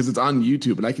funny because it's on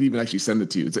YouTube, and I can even actually send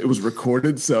it to you. It was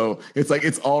recorded, so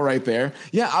it's all right there.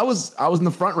 Yeah, I was in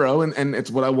the front row, and it's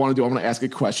what I want to do. I want to ask a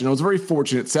question. I was very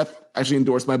fortunate. Seth actually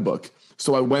endorsed my book,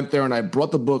 so I went there and I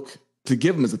brought the book to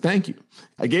give him as a thank you.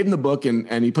 I gave him the book,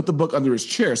 and he put the book under his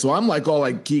chair. So I'm like all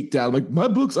geeked out. I'm like, my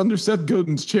book's under Seth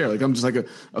Godin's chair. Like, I'm just like a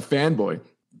fanboy.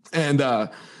 And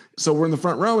so we're in the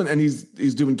front row, and he's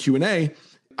doing Q&A.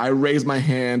 I raised my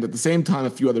hand at the same time a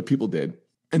few other people did.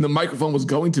 And the microphone was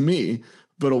going to me,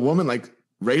 but a woman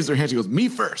raised her hand. She goes, "Me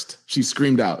first," she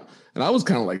screamed out. And I was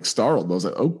kind of startled. I was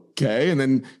like, okay. And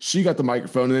then she got the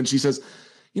microphone, and then she says,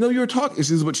 you were talking,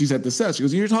 this is what she said to Seth. She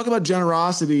goes, you're talking about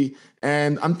generosity,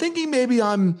 and I'm thinking maybe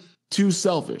I'm too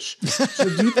selfish. So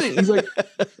do you think, he's like,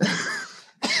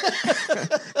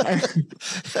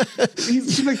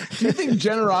 she's like, do you think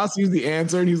generosity is the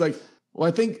answer? And he's like,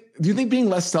 well, do you think being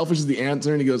less selfish is the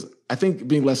answer? And he goes, I think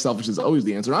being less selfish is always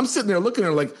the answer. And I'm sitting there looking at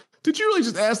her like, did you really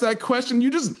just ask that question?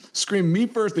 You just screamed me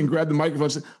first and grabbed the microphone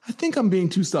and said, I think I'm being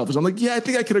too selfish. I'm like, yeah, I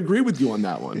think I could agree with you on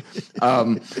that one.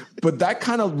 But that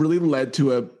kind of really led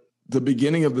to the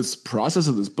beginning of this process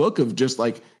of this book of just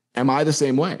am I the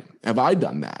same way? Have I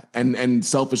done that? And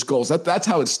selfish goals. That's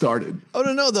how it started. Oh,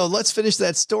 no, though. Let's finish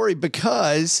that story,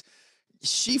 because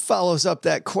she follows up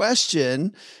that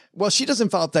question. Well, she doesn't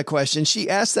follow up that question. She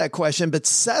asked that question, but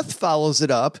Seth follows it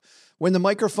up when the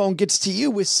microphone gets to you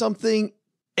with something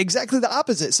exactly the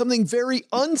opposite, something very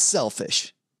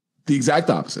unselfish. The exact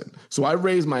opposite. So I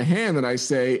raise my hand and I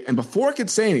say, and before I could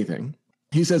say anything,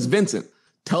 he says, Vincent,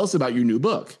 tell us about your new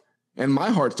book. And my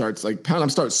heart starts pounding. I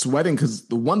start sweating, because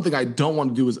the one thing I don't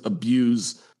want to do is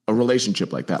abuse a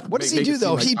relationship like that. What does he do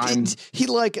though? He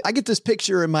I get this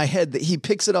picture in my head that he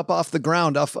picks it up off the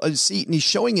ground, off a seat, and he's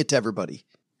showing it to everybody.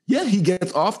 Yeah, he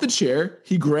gets off the chair,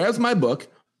 he grabs my book,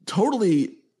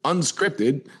 totally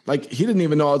unscripted, he didn't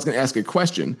even know I was going to ask a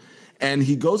question, and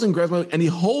he goes and grabs my book, and he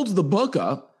holds the book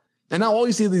up, and now all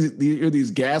you see are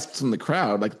these gasps from the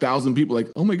crowd, 1,000 people,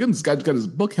 oh my goodness, this guy's got his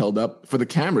book held up for the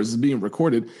cameras, it's being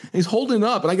recorded, and he's holding it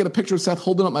up, and I get a picture of Seth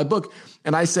holding up my book,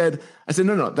 and I said,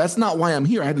 no, that's not why I'm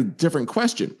here. I had a different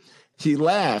question. He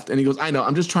laughed, and he goes, I know,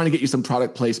 I'm just trying to get you some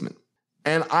product placement.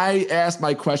 And I asked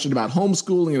my question about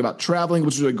homeschooling and about traveling,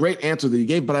 which was a great answer that he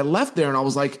gave. But I left there and I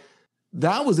was like,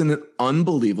 that was an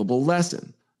unbelievable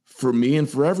lesson for me and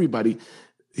for everybody.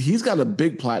 He's got a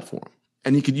big platform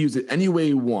and he could use it any way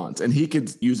he wants. And he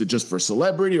could use it just for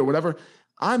celebrity or whatever.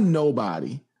 I'm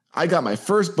nobody. I got my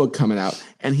first book coming out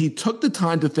and he took the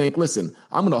time to think, listen,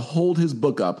 I'm going to hold his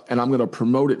book up and I'm going to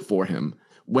promote it for him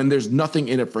when there's nothing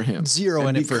in it for him. Zero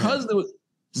in it for him. Because there was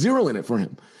zero in it for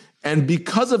him. And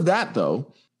because of that,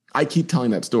 though, I keep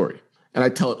telling that story. And I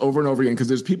tell it over and over again because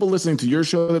there's people listening to your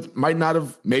show that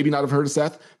maybe not have heard of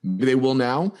Seth. Maybe they will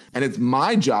now. And it's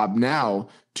my job now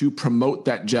to promote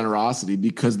that generosity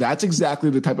because that's exactly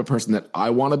the type of person that I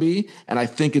want to be. And I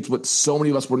think it's what so many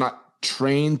of us were not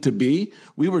trained to be.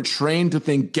 We were trained to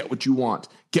think, get what you want,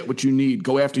 get what you need,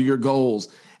 go after your goals.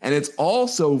 And it's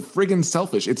also friggin'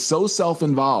 selfish. It's so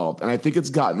self-involved. And I think it's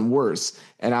gotten worse.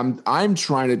 And I'm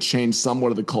trying to change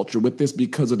somewhat of the culture with this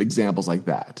because of examples like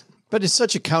that. But it's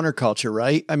such a counterculture,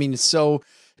 right? I mean, it's so,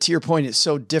 to your point, it's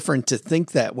so different to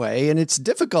think that way. And it's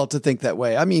difficult to think that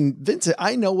way. I mean, Vincent,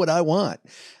 I know what I want.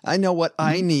 I know what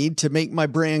I need to make my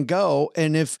brand go.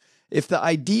 And if the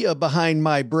idea behind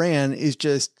my brand is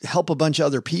just help a bunch of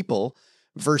other people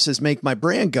versus make my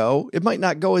brand go, it might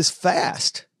not go as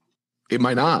fast. It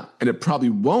might not, and it probably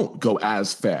won't go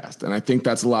as fast. And I think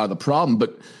that's a lot of the problem.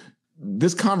 But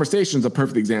this conversation is a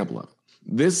perfect example of it.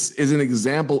 This is an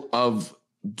example of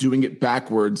doing it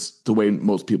backwards the way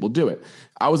most people do it.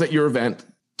 I was at your event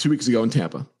 2 weeks ago in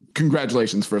Tampa.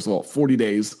 Congratulations, first of all, 40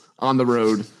 days on the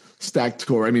road, stacked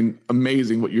tour. I mean,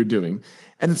 amazing what you're doing.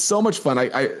 And it's so much fun.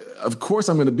 I of course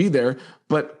I'm going to be there,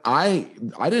 but I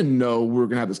didn't know we were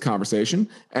going to have this conversation.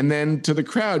 And then to the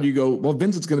crowd, you go, well,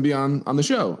 Vincent's going to be on the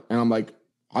show. And I'm like,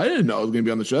 I didn't know I was going to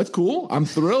be on the show. That's cool. I'm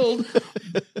thrilled.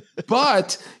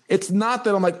 But it's not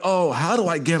that I'm like, oh, how do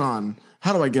I get on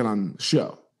the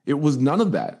show? It was none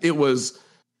of that. It was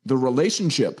the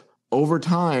relationship over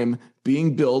time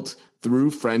being built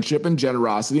through friendship and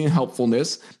generosity and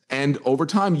helpfulness. And over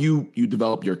time, you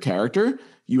develop your character.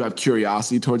 You have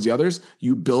curiosity towards the others.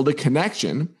 You build a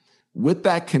connection. With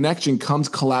that connection comes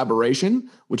collaboration,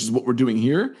 which is what we're doing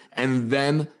here. And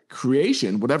then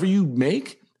creation, whatever you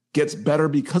make, gets better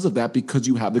because of that, because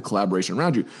you have the collaboration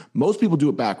around you. Most people do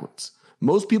it backwards.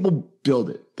 Most people build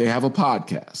it. They have a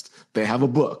podcast. They have a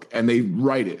book and they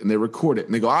write it and they record it.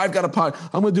 And they go, I've got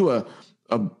I'm going to do a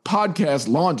podcast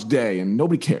launch day and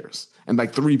nobody cares. And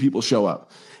like 3 people show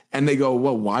up and they go,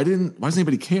 well, why doesn't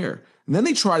anybody care? And then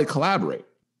they try to collaborate.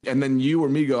 And then you or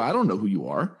me go, I don't know who you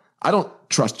are. I don't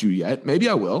trust you yet. Maybe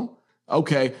I will.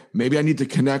 Okay, maybe I need to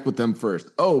connect with them first.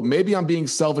 Oh, maybe I'm being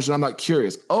selfish and I'm not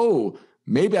curious. Oh,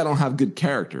 maybe I don't have good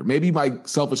character. Maybe my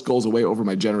selfish goals are way over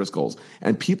my generous goals.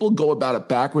 And people go about it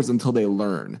backwards until they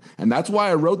learn. And that's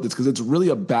why I wrote this, because it's really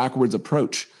a backwards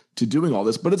approach to doing all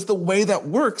this. But it's the way that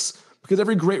works, because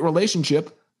every great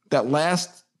relationship that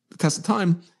lasts the test of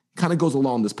time kind of goes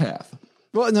along this path.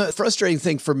 Well, and the frustrating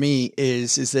thing for me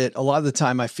is that a lot of the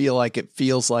time I feel like it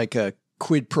feels like a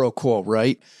quid pro quo,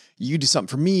 right? You do something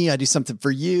for me, I do something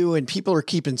for you, and people are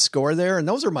keeping score there. And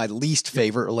those are my least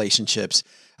favorite relationships.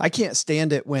 I can't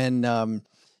stand it when,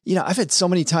 I've had so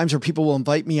many times where people will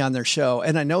invite me on their show.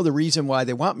 And I know the reason why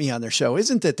they want me on their show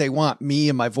isn't that they want me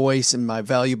and my voice and my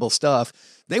valuable stuff.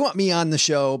 They want me on the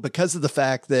show because of the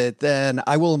fact that then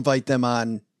I will invite them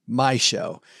on my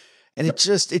show. And it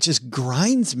just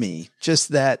grinds me, just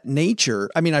that nature.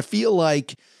 I mean, I feel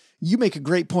like you make a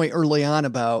great point early on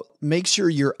about make sure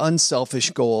your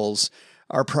unselfish goals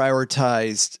are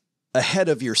prioritized ahead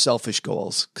of your selfish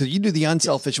goals. Because you do the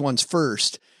unselfish ones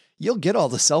first, you'll get all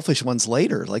the selfish ones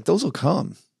later. Like those will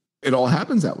come. It all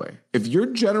happens that way. If your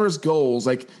generous goals,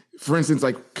 like for instance,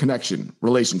 like connection,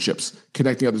 relationships,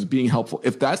 connecting others, being helpful,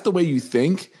 if that's the way you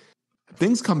think,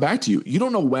 things come back to you. You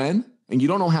don't know when and you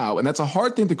don't know how. And that's a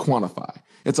hard thing to quantify.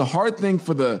 It's a hard thing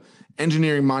for the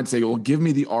engineering mind to say, well, give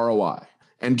me the ROI.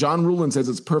 And John Ruhlin says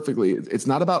it's perfectly, it's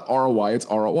not about ROI, it's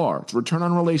ROR. It's return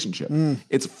on relationship.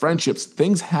 It's friendships.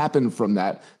 Things happen from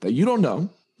that you don't know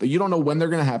when they're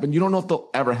going to happen. You don't know if they'll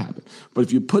ever happen. But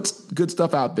if you put good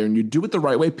stuff out there and you do it the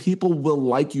right way, people will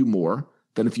like you more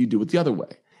than if you do it the other way.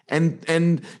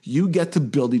 And you get to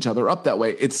build each other up that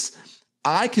way.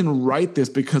 I can write this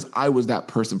because I was that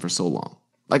person for so long.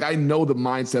 Like I know the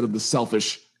mindset of the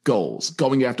selfish goals,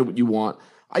 going after what you want.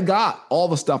 I got all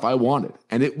the stuff I wanted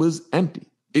and it was empty.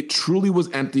 It truly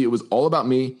was empty. It was all about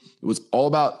me. It was all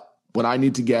about what I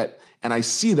need to get. And I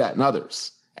see that in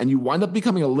others. And you wind up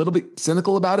becoming a little bit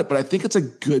cynical about it, but I think it's a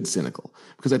good cynical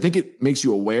because I think it makes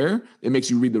you aware. It makes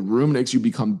you read the room. It makes you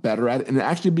become better at it. And it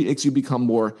actually makes you become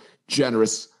more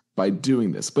generous by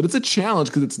doing this. But it's a challenge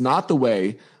because it's not the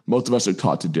way most of us are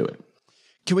taught to do it.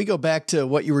 Can we go back to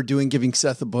what you were doing giving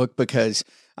Seth a book? Because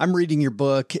I'm reading your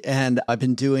book and I've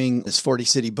been doing this 40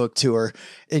 city book tour,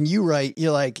 and you write,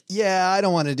 you're like, yeah, I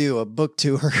don't want to do a book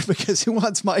tour because who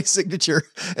wants my signature?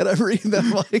 And I'm reading that,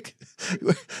 I'm like,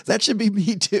 that should be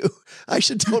me too. I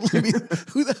should totally be,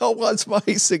 who the hell wants my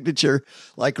signature?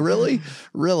 Like, really?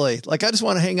 Like, I just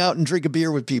want to hang out and drink a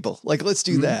beer with people. Like, let's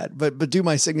do that, but do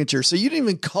my signature. So you didn't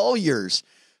even call yours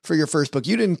for your first book.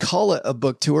 You didn't call it a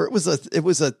book tour. It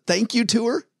was a thank you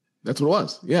tour. That's what it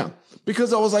was. Yeah.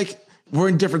 Because I was like, we're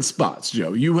in different spots,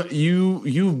 Joe.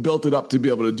 You've built it up to be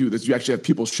able to do this. You actually have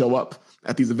people show up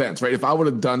at these events, right? If I would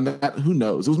have done that, who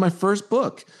knows? It was my first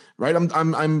book, right?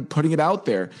 I'm putting it out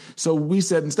there. So we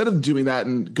said, instead of doing that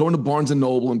and going to Barnes and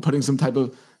Noble and putting some type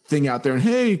of thing out there and,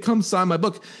 hey, come sign my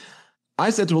book, I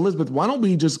said to Elizabeth, why don't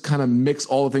we just kind of mix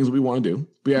all the things that we want to do?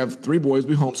 We have 3 boys,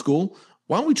 we homeschool.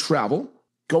 Why don't we travel,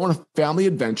 go on a family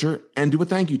adventure, and do a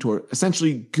thank you tour?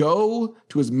 Essentially, go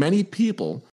to as many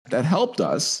people that helped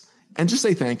us and just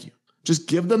say thank you. Just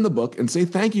give them the book and say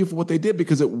thank you for what they did,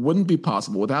 because it wouldn't be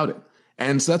possible without it.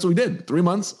 And so that's what we did. 3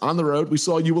 months on the road. We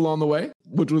saw you along the way,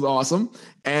 which was awesome.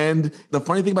 And the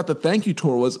funny thing about the thank you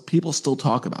tour was people still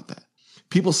talk about that.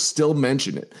 People still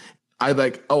mention it. I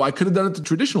could have done it the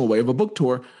traditional way of a book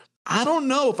tour. I don't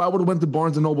know if I would have went to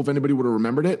Barnes & Noble if anybody would have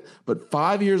remembered it. But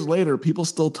 5 years later, people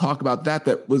still talk about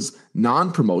that was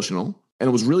non-promotional. And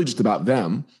it was really just about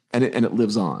them. And it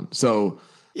lives on. So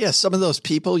yeah, some of those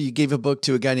people, you gave a book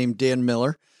to a guy named Dan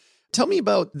Miller. Tell me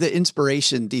about the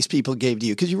inspiration these people gave to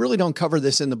you, because you really don't cover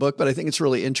this in the book, but I think it's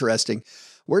really interesting.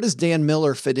 Where does Dan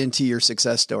Miller fit into your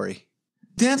success story?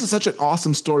 Dan's such an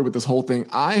awesome story with this whole thing.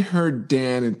 I heard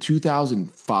Dan in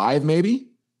 2005, maybe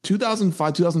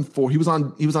 2005, 2004. He was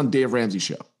on Dave Ramsey's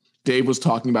show. Dave was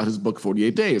talking about his book,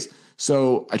 48 Days.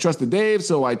 So I trusted Dave,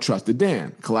 so I trusted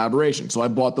Dan. Collaboration. So I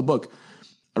bought the book.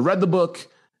 I read the book.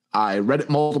 I read it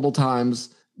multiple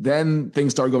times. Then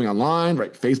things started going online,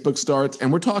 right? Facebook starts,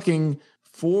 and we're talking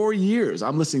 4 years.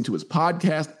 I'm listening to his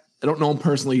podcast. I don't know him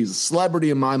personally. He's a celebrity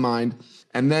in my mind.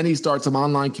 And then he starts some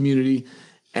online community,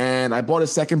 and I bought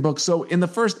his second book. So in the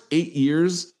first 8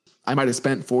 years, I might have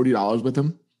spent $40 with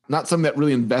him. Not something that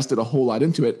really invested a whole lot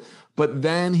into it, but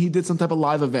then he did some type of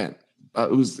live event.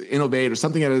 It was Innovate or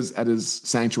something at his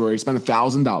sanctuary. He spent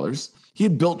 $1,000. He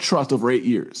had built trust over 8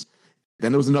 years.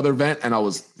 Then there was another event, and I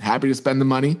was happy to spend the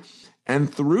money.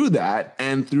 And through that,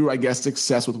 and through, I guess,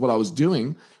 success with what I was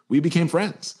doing, we became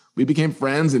friends.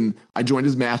 And I joined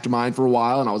his mastermind for a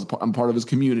while, and I'm part of his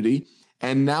community.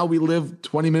 And now we live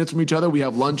 20 minutes from each other. We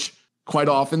have lunch quite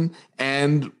often,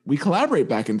 and we collaborate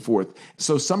back and forth.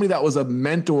 So somebody that was a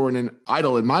mentor and an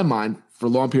idol in my mind for a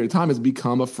long period of time has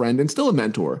become a friend and still a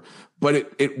mentor.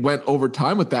 But it went over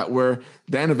time with that, where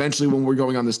then eventually when we're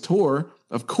going on this tour,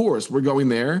 of course, we're going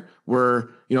there. We're,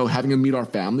 having him meet our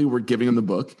family. We're giving him the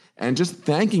book and just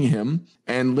thanking him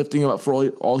and lifting him up for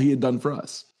all he had done for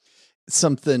us.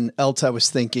 Something else I was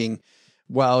thinking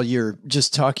while you're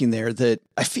just talking there, that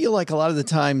I feel like a lot of the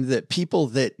time that people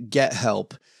that get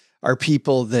help are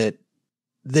people that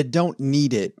don't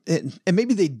need it. And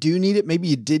maybe they do need it. Maybe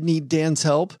you did need Dan's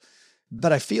help,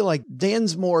 but I feel like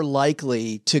Dan's more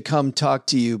likely to come talk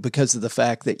to you because of the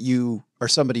fact that you are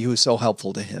somebody who is so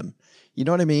helpful to him. You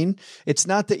know what I mean? It's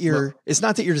not that you're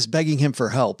just begging him for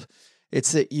help.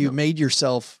 It's that you made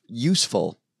yourself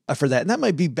useful for that. And that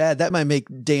might be bad. That might make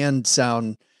Dan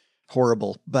sound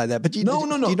horrible by that. But no.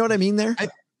 Do you know what I mean there?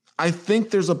 I think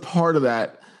there's a part of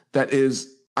that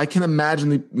is, I can imagine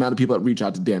the amount of people that reach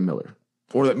out to Dan Miller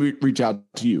or that reach out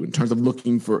to you in terms of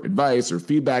looking for advice or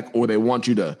feedback, or they want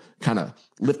you to kind of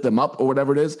lift them up or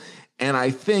whatever it is. And I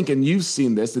think, and you've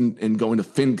seen this in going to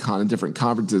FinCon and different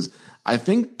conferences, I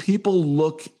think people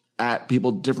look at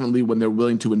people differently when they're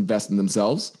willing to invest in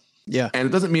themselves. Yeah. And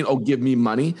it doesn't mean, give me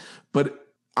money, but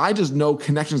I just know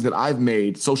connections that I've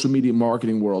made, social media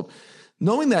marketing world,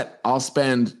 knowing that I'll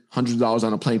spend hundreds of dollars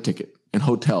on a plane ticket and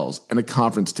hotels and a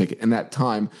conference ticket. And that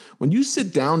time, when you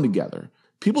sit down together,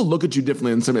 people look at you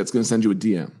differently than somebody that's going to send you a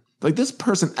DM. Like, this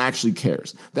person actually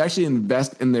cares. They actually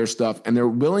invest in their stuff, and they're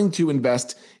willing to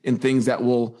invest in things that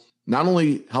will not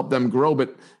only help them grow,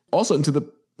 but also into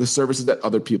the services that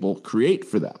other people create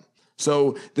for them.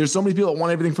 So there's so many people that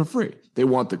want everything for free. They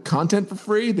want the content for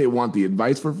free. They want the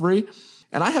advice for free.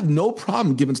 And I have no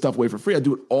problem giving stuff away for free. I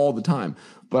do it all the time.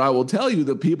 But I will tell you,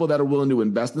 the people that are willing to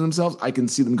invest in themselves, I can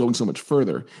see them going so much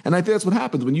further. And I think that's what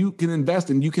happens when you can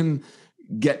invest and you can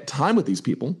get time with these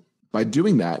people. By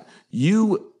doing that,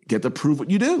 you get to prove what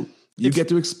you do. You get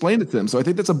to explain it to them. So I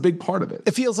think that's a big part of it.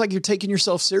 It feels like you're taking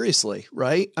yourself seriously,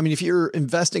 right? I mean, if you're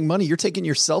investing money, you're taking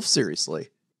yourself seriously.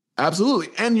 Absolutely.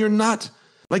 And you're not,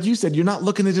 like you said, you're not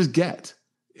looking to just get.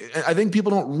 I think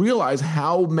people don't realize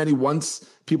how many, once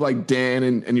people like Dan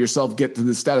and yourself get to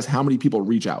this status, how many people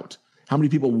reach out, how many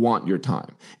people want your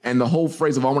time. And the whole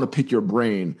phrase of I want to pick your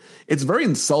brain, it's very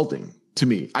insulting to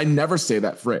me. I never say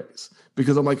that phrase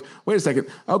because I'm like, wait a second.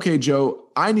 Okay, Joe,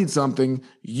 I need something.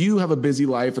 You have a busy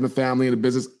life and a family and a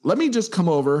business. Let me just come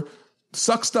over,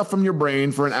 suck stuff from your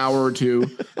brain for an hour or two.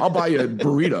 I'll buy you a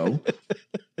burrito.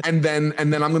 And then I'm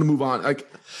going to move on. Like,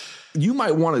 you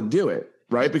might want to do it,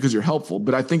 right? Because you're helpful.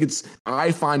 But I think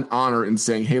I find honor in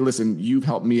saying, hey, listen, you've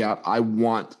helped me out. I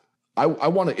want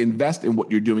to invest in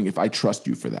what you're doing if I trust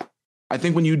you for that. I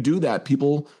think when you do that,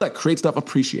 people that create stuff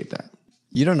appreciate that.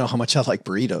 You don't know how much I like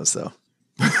burritos, though.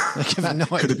 Like, I have no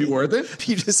Could it be worth it? If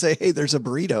you just say, hey, there's a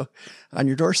burrito on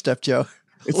your doorstep, Joe.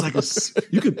 It's like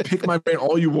you could pick my brain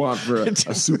all you want for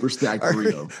a super stacked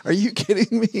burrito. Are you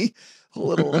kidding me? A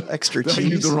little extra cheese. I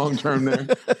used the wrong term there.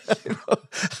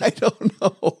 I don't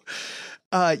know.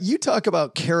 You talk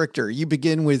about character. You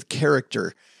begin with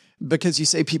character because you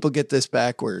say people get this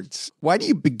backwards. Why do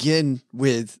you begin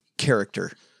with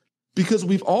character? Because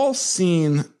we've all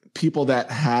seen people that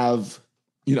have,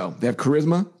 they have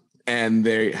charisma and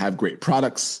they have great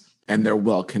products and they're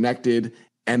well connected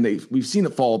and we've seen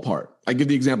it fall apart. I give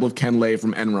the example of Ken Lay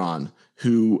from Enron,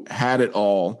 who had it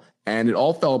all and it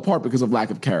all fell apart because of lack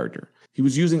of character. He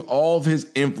was using all of his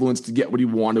influence to get what he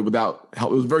wanted without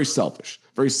help. It was very selfish,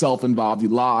 very self-involved. He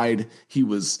lied. He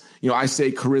was, I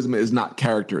say charisma is not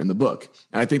character in the book.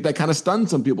 And I think that kind of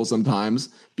stuns some people sometimes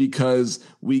because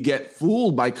we get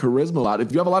fooled by charisma a lot.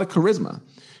 If you have a lot of charisma,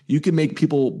 you can make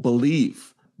people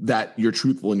believe that you're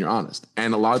truthful and you're honest.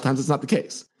 And a lot of times it's not the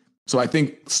case. So I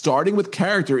think starting with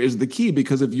character is the key,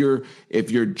 because if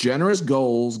your generous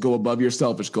goals go above your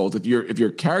selfish goals, if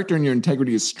your character and your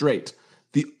integrity is straight,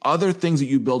 the other things that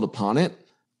you build upon it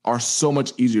are so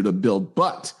much easier to build.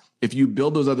 But if you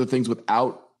build those other things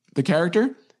without the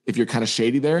character, if you're kind of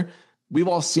shady there, we've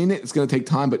all seen it. It's going to take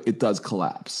time, but it does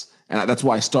collapse. And that's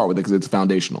why I start with it, because it's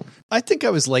foundational. I think I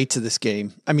was late to this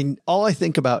game. I mean, all I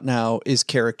think about now is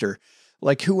character.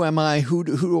 Like, who am I? Who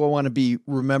do I want to be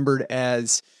remembered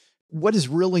as? What is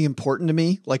really important to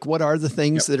me? Like, what are the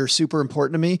things that are super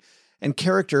important to me? And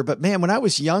character. But man, when I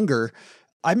was younger,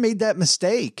 I made that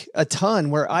mistake a ton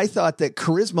where I thought that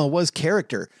charisma was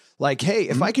character. Like, hey,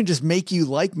 if I can just make you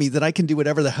like me, then I can do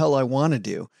whatever the hell I want to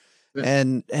do.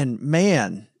 Yeah. And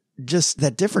man, just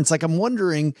that difference. Like,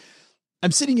 I'm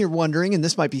sitting here wondering, and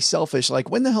this might be selfish, like,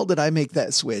 when the hell did I make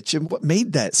that switch? And what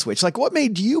made that switch? Like, what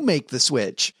made you make the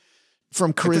switch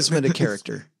from charisma to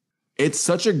character? It's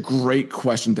such a great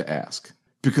question to ask,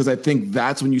 because I think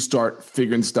that's when you start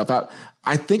figuring stuff out.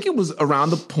 I think it was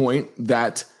around the point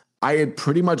that I had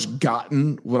pretty much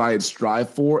gotten what I had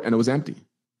strived for and it was empty.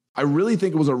 I really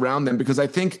think it was around then, because I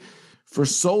think for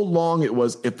so long it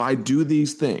was, if I do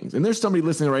these things, and there's somebody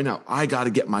listening right now, I got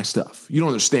to get my stuff. You don't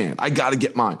understand. I got to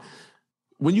get mine.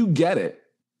 When you get it,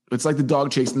 it's like the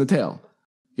dog chasing the tail.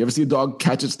 You ever see a dog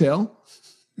catch its tail?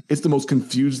 It's the most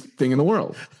confused thing in the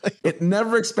world. It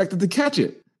never expected to catch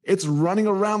it. It's running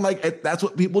around like that's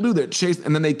what people do. They chase,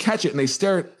 and then they catch it and they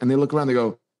stare at it and they look around. They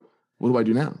go, what do I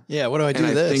do now? Yeah. What do I do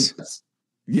to this?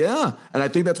 And I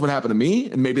think that's what happened to me.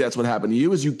 And maybe that's what happened to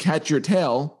you, is you catch your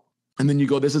tail and then you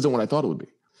go, this isn't what I thought it would be.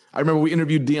 I remember we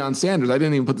interviewed Deion Sanders. I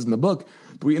didn't even put this in the book,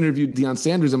 but we interviewed Deion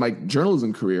Sanders in my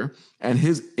journalism career. And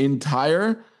his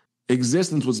entire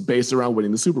existence was based around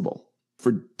winning the Super Bowl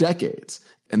for decades.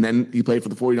 And then he played for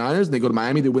the 49ers and they go to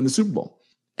Miami, they win the Super Bowl.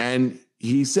 And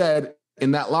he said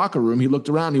in that locker room, he looked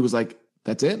around, he was like,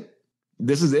 that's it.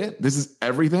 This is it. This is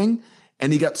everything.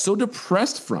 And he got so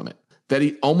depressed from it that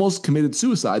he almost committed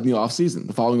suicide in the offseason,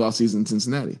 the following offseason in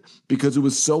Cincinnati, because it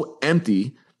was so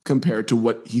empty compared to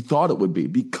what he thought it would be,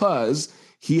 because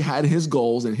he had his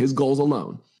goals and his goals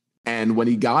alone. And when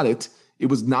he got it, it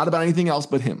was not about anything else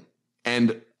but him.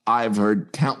 And I've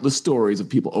heard countless stories of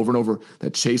people over and over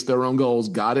that chased their own goals,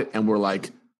 got it, and were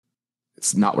like,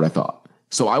 it's not what I thought.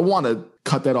 So I want to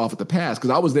cut that off at the pass,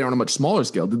 because I was there on a much smaller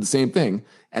scale, did the same thing,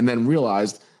 and then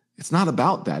realized it's not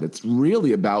about that. It's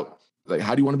really about, like,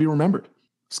 how do you want to be remembered?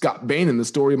 Scott Bain, in the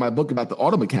story of my book about the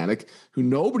auto mechanic, who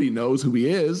nobody knows who he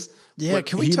is. Yeah,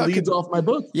 can we he talk? Leads off my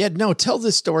book. Yeah, no, tell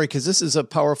this story, because this is a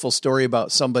powerful story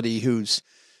about somebody who's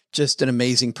just an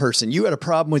amazing person. You had a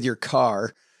problem with your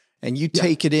car, and you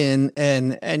take it in,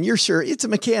 and you're sure it's a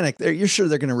mechanic there. You're sure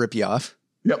they're going to rip you off.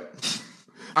 Yep.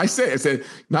 I said,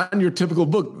 not in your typical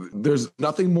book. There's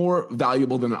nothing more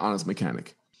valuable than an honest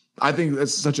mechanic. I think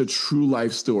that's such a true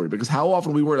life story, because how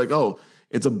often we were like, oh,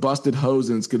 it's a busted hose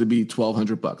and it's going to be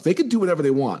 $1,200. They can do whatever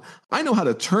they want. I know how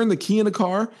to turn the key in a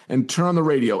car and turn on the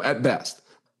radio at best.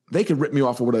 they could rip me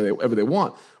off for whatever they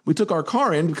want. We took our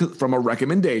car in from a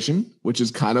recommendation, which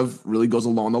is kind of really goes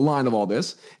along the line of all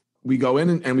this. We go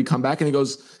in and we come back and he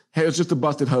goes, hey, it's just a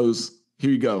busted hose. Here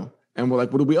you go. And we're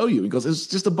like, what do we owe you? He goes, it's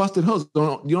just a busted hose. You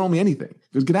don't owe me anything.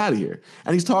 He goes, get out of here.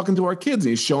 And he's talking to our kids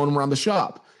and he's showing them around the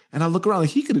shop. And I look around, like,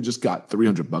 he could have just got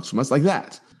 $300 from us like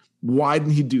that. Why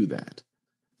didn't he do that?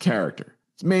 Character.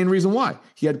 It's the main reason why.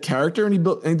 He had character and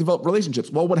he developed relationships.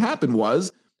 Well, what happened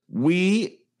was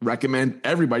we recommend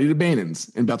everybody to Bainen's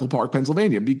in Bethel Park,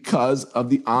 Pennsylvania, because of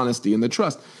the honesty and the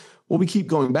trust. Well, we keep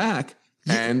going back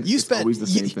and it's always the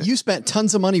same thing. You spent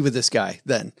tons of money with this guy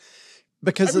then.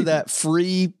 Because of that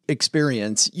free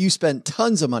experience, you spent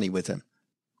tons of money with him.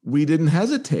 We didn't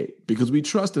hesitate because we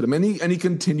trusted him. And he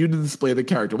continued to display the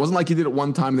character. It wasn't like he did it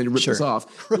one time and then he ripped us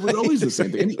off. Right. It was always the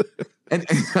same thing.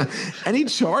 And he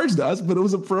charged us, but it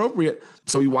was appropriate.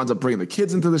 So he winds up bringing the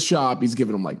kids into the shop. He's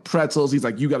giving them like pretzels. He's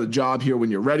like, you got a job here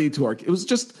when you're ready to work. It was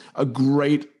just a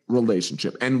great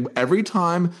relationship. And every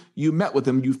time you met with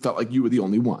him, you felt like you were the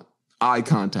only one. Eye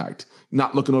contact,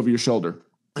 not looking over your shoulder.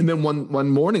 And then one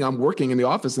morning I'm working in the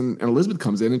office and Elizabeth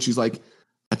comes in and she's like,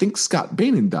 I think Scott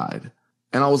Bainen died.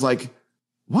 And I was like,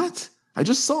 what? I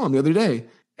just saw him the other day.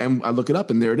 And I look it up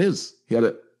and there it is. He had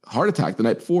a heart attack the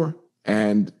night before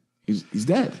and he's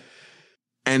dead.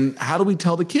 And how do we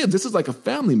tell the kids? This is like a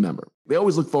family member. They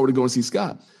always look forward to going to see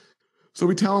Scott. So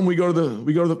we tell them we go to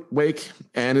the wake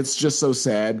and it's just so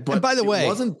sad. But by the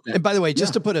way,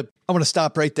 just to put I want to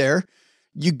stop right there.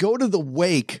 You go to the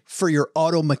wake for your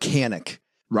auto mechanic.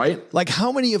 Right? Like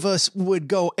how many of us would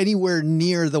go anywhere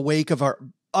near the wake of our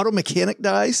auto mechanic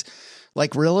dies?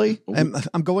 Like really?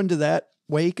 I'm going to that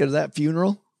wake or that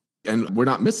funeral. And we're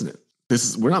not missing it.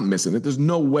 We're not missing it. There's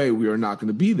no way we are not going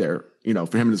to be there,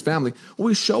 for him and his family. Well,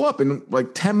 we show up and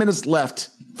like 10 minutes left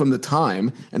from the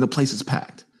time and the place is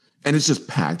packed. And it's just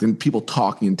packed and people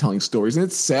talking and telling stories. And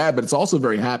it's sad, but it's also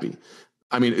very happy.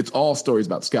 I mean, it's all stories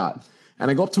about Scott. And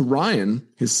I go up to Ryan,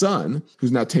 his son,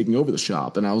 who's now taking over the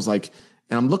shop. And I was like,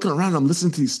 and I'm looking around and I'm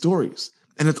listening to these stories.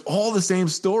 And it's all the same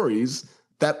stories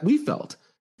that we felt.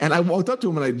 And I walked up to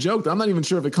him and I joked. I'm not even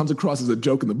sure if it comes across as a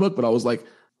joke in the book, but I was like,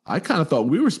 I kind of thought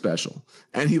we were special.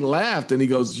 And he laughed and he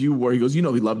goes, you were. He goes, he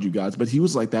loved you guys, but he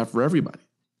was like that for everybody.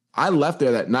 I left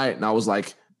there that night and I was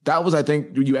like, that was, I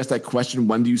think, you asked that question,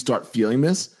 when do you start feeling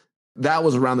this? That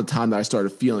was around the time that I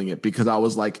started feeling it because I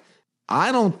was like,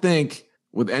 I don't think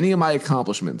with any of my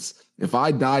accomplishments, if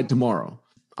I died tomorrow,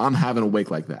 I'm having a wake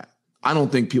like that. I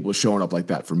don't think people are showing up like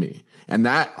that for me. And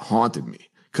that haunted me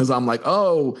because I'm like,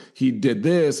 oh, he did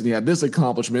this and he had this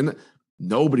accomplishment.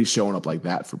 Nobody's showing up like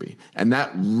that for me. And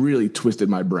that really twisted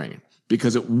my brain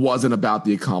because it wasn't about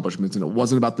the accomplishments and it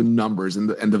wasn't about the numbers and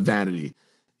the vanity.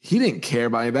 He didn't care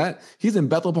about any of that. He's in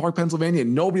Bethel Park, Pennsylvania,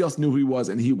 and nobody else knew who he was.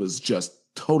 And he was just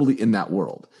totally in that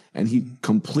world. And he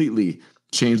completely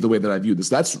changed the way that I view this.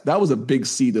 That was a big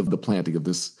seed of the planting of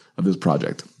this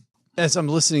project. As I'm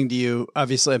listening to you,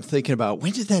 obviously I'm thinking about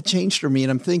when did that change for me? And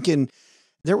I'm thinking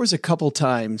there was a couple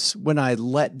times when I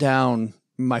let down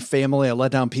my family, I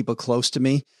let down people close to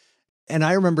me. And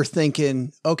I remember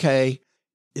thinking, okay,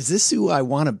 is this who I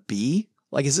want to be?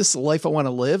 Like, is this the life I want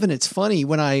to live? And it's funny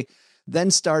when I then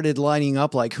started lining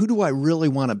up, like, who do I really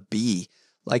want to be?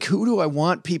 Like, who do I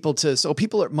want people to, so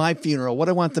people at my funeral, what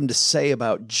I want them to say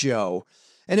about Joe.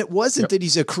 And it wasn't that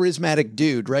he's a charismatic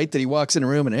dude, right? That he walks in a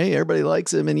room and, hey, everybody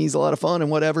likes him and he's a lot of fun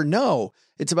and whatever. No,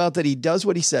 it's about that he does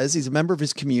what he says. He's a member of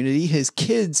his community. His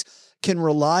kids can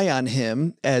rely on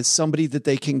him as somebody that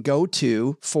they can go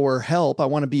to for help. I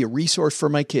want to be a resource for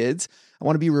my kids. I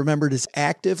want to be remembered as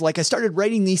active. Like I started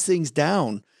writing these things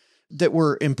down that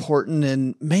were important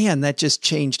and man, that just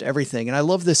changed everything. And I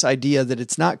love this idea that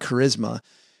it's not charisma,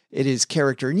 it is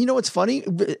character. And you know what's funny?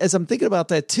 As I'm thinking about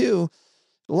that too,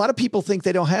 a lot of people think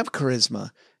they don't have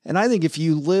charisma. And I think if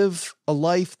you live a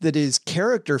life that is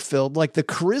character filled, like the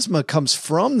charisma comes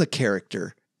from the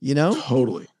character, you know?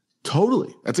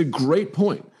 Totally. That's a great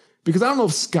point. Because I don't know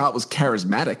if Scott was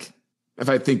charismatic, if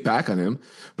I think back on him,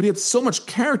 but he had so much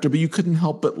character, but you couldn't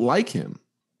help but like him.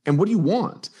 And what do you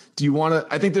want? Do you want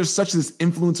to, I think there's such this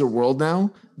influencer world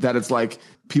now that it's like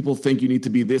people think you need to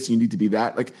be this, you need to be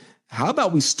that. Like, how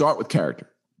about we start with character?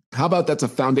 How about that's a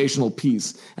foundational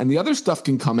piece and the other stuff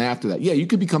can come after that? Yeah, you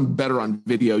could become better on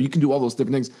video. You can do all those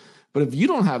different things. But if you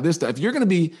don't have this stuff, if you're going to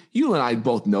be, you and I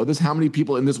both know this, how many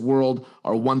people in this world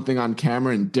are one thing on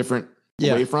camera and different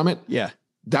away from it? Yeah.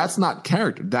 That's not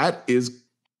character. That is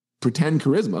pretend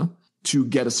charisma to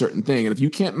get a certain thing. And if you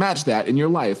can't match that in your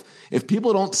life, if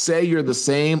people don't say you're the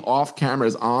same off camera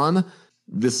as on,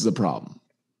 this is a problem.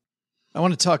 I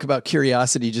want to talk about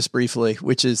curiosity just briefly,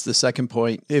 which is the second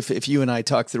point. If you and I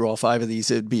talk through all 5 of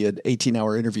these, it'd be an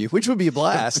 18-hour interview, which would be a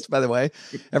blast, by the way.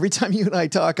 Every time you and I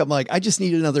talk, I'm like, I just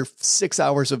need another 6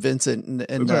 hours of Vincent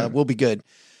and we'll be good.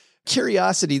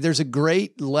 Curiosity, there's a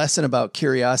great lesson about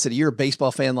curiosity. You're a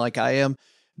baseball fan like I am.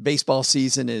 Baseball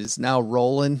season is now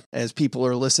rolling as people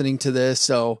are listening to this.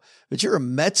 But you're a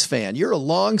Mets fan. You're a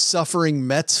long-suffering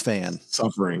Mets fan.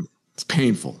 Suffering. It's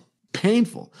painful.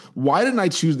 Painful. Why didn't I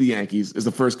choose the Yankees is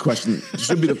the first question.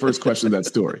 Should be the first question of that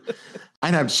story.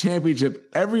 I'd have championship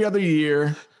every other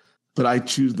year, but I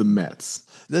choose the Mets.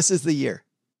 This is the year.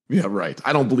 Yeah, right.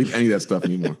 I don't believe any of that stuff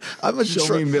anymore. I'm a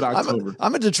Detroit,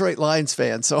 I'm a Detroit Lions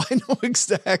fan, so I know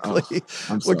exactly. Oh,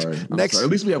 I'm sorry. At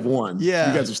least we have one.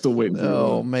 Yeah. You guys are still waiting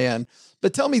for one. Man.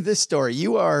 But tell me this story.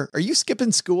 Are you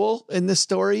skipping school in this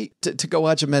story to go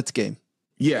watch a Mets game?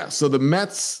 Yeah. So the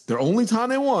Mets, their only time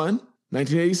they won,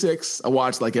 1986, I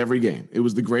watched like every game. It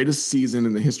was the greatest season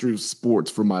in the history of sports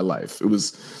for my life. It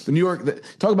was the New York,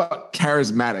 talk about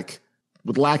charismatic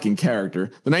with lacking character.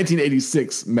 The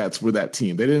 1986 Mets were that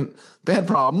team. They had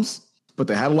problems, but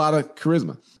they had a lot of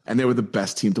charisma, and they were the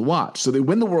best team to watch. So they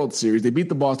win the World Series. They beat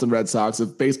the Boston Red Sox.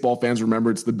 If baseball fans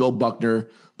remember, it's the Bill Buckner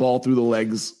ball through the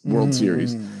legs World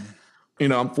Series. You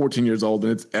know, I'm 14 years old,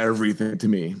 and it's everything to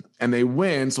me. And they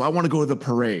win, so I want to go to the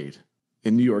parade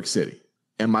in New York City.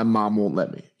 And my mom won't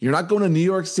let me. You're not going to New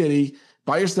York City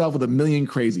by yourself with a million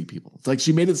crazy people. It's like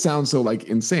she made it sound so like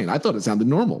insane. I thought it sounded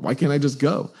normal. Why can't I just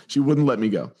go? She wouldn't let me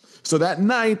go. So that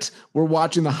night, we're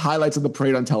watching the highlights of the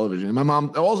parade on television. And my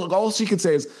mom, all she could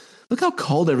say is, look how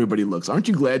cold everybody looks. Aren't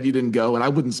you glad you didn't go? And I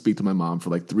wouldn't speak to my mom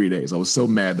for like 3 days. I was so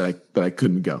mad that I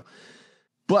couldn't go.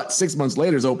 But 6 months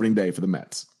later is opening day for the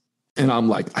Mets. And I'm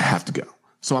like, I have to go.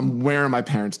 So I'm wearing my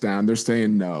parents down. They're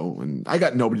saying no. And I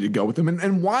got nobody to go with them.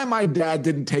 And why my dad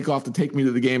didn't take off to take me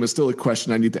to the game is still a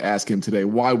question I need to ask him today,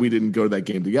 why we didn't go to that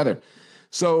game together.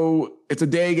 So it's a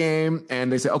day game.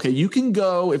 And they say, okay, you can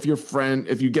go if you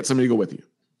get somebody to go with you.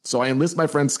 So I enlist my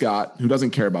friend Scott, who doesn't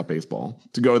care about baseball,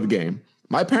 to go to the game.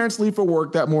 My parents leave for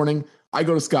work that morning. I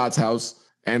go to Scott's house,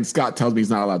 and Scott tells me he's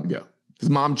not allowed to go.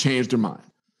 His mom changed her mind.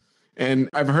 And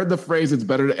I've heard the phrase, it's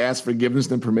better to ask forgiveness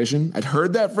than permission. I'd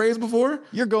heard that phrase before.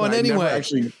 You're going anyway.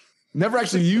 Never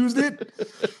actually used it.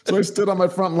 So I stood on my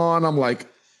front lawn. I'm like,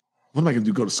 what am I going to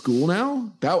do? Go to school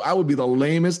now? I would be the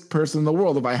lamest person in the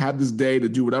world if I had this day to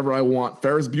do whatever I want,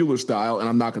 Ferris Bueller style, and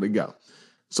I'm not going to go.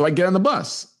 So I get on the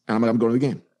bus, and I'm like, I'm going to the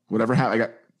game. Whatever happened, I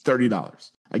got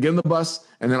 $30. I get on the bus,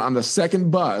 and then on the second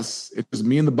bus, it was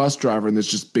me and the bus driver and this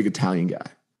just big Italian guy.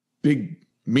 Big,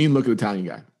 mean-looking Italian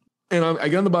guy. And I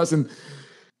get on the bus, and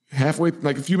halfway,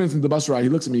 like a few minutes into the bus ride, he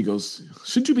looks at me, he goes,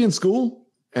 shouldn't you be in school?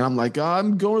 And I'm like,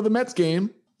 I'm going to the Mets game.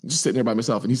 I'm just sitting there by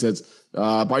myself. And he says,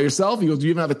 by yourself? He goes, do you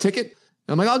even have a ticket?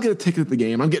 And I'm like, I'll get a ticket at the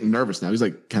game. I'm getting nervous now. He's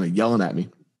like kind of yelling at me.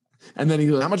 And then he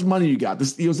goes, how much money you got?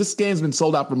 This game's been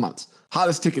sold out for months.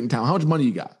 Hottest ticket in town. How much money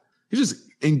you got? He's just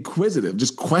inquisitive,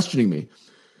 just questioning me.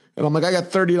 And I'm like, I got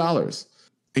 $30.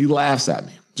 He laughs at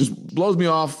me, just blows me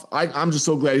off. I'm just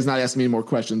so glad he's not asking me any more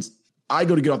questions. I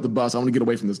go to get off the bus. I want to get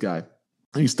away from this guy.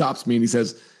 And he stops me and he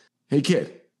says, hey,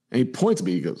 kid. And he points at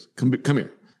me. He goes, come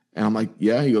here. And I'm like,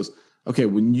 yeah. He goes, okay,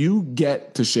 when you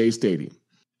get to Shea Stadium,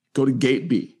 go to gate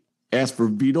B, ask for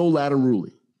Vito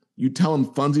Latarulli. You tell him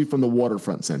Funzy from the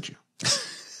Waterfront sent you.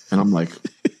 And I'm like,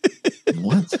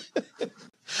 what?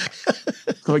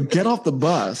 So I get off the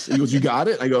bus. He goes, you got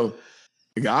it? I go,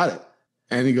 I got it.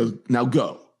 And he goes, now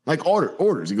go. Like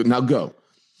orders. He goes, now go.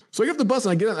 So I get off the bus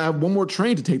and I get in, I have one more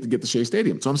train to take to get to Shea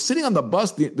Stadium. So I'm sitting on the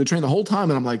bus, the train the whole time,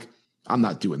 and I'm like, I'm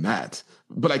not doing that.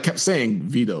 But I kept saying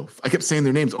Vito. I kept saying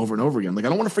their names over and over again. Like, I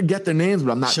don't want to forget their names,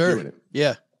 but I'm not doing it.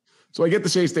 Yeah. So I get to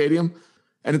Shea Stadium,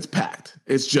 and it's packed.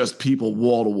 It's just people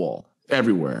wall to wall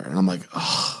everywhere. And I'm like,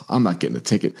 oh, I'm not getting a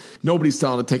ticket. Nobody's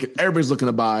selling a ticket. Everybody's looking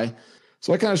to buy.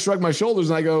 So I kind of shrug my shoulders,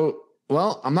 and I go,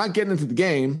 well, I'm not getting into the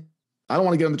game. I don't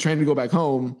want to get on the train to go back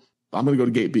home. I'm going to go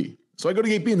to gate B. So I go to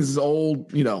gate B, and this is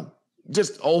old,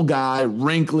 just old guy,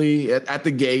 wrinkly at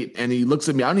the gate. And he looks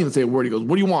at me. I don't even say a word. He goes,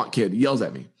 what do you want, kid? He yells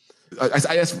at me.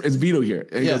 I asked, is Vito here?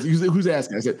 And he goes, who's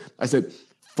asking? I said,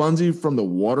 Funzy from the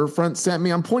Waterfront sent me.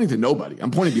 I'm pointing to nobody.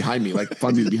 I'm pointing behind me, like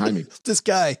Funzy's behind me. This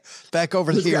guy back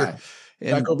over here.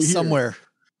 Back over here.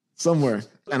 Somewhere.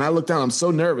 And I look down. I'm so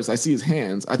nervous. I see his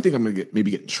hands. I think I'm going to maybe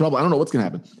get in trouble. I don't know what's going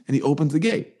to happen. And he opens the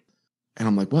gate. And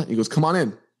I'm like, what? He goes, come on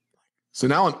in. So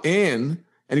now I'm in.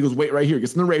 And he goes, wait right here. He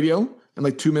gets in the radio. And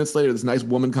like 2 minutes later, this nice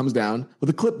woman comes down with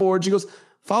a clipboard. She goes,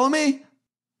 follow me.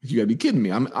 You gotta be kidding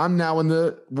me. I'm now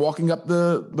walking up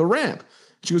the ramp.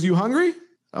 She goes, you hungry?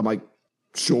 I'm like,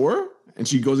 sure. And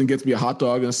she goes and gets me a hot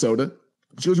dog and a soda.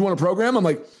 She goes, you want a program? I'm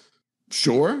like,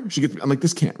 Sure. I'm like,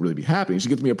 this can't really be happening. She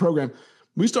gets me a program.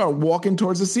 We start walking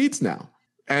towards the seats now.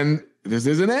 And this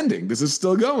isn't ending. This is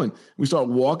still going. We start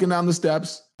walking down the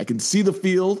steps. I can see the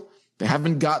field. They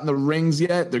haven't gotten the rings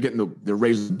yet. They're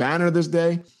raising the banner this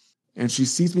day. And she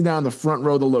seats me down in the front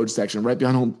row of the load section, right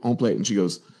behind home plate. And she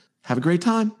goes, have a great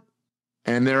time.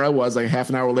 And there I was, like half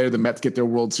an hour later, the Mets get their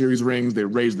World Series rings. They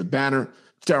raise the banner.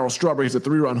 Darryl Strawberry hits a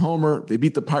 3-run homer. They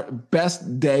beat the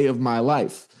best day of my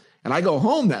life. And I go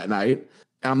home that night,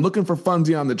 and I'm looking for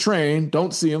Funzy on the train,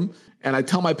 don't see him. And I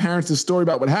tell my parents this story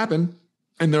about what happened,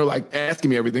 and they're like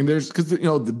asking me everything. Because,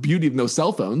 the beauty of no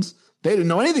cell phones, they didn't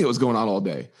know anything that was going on all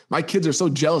day. My kids are so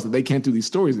jealous that they can't do these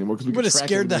stories anymore. It would have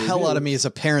scared the hell out of me as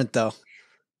a parent, though.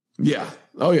 Yeah.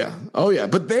 Oh, yeah.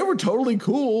 But they were totally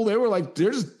cool. They were like,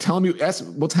 they're just telling me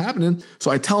what's happening. So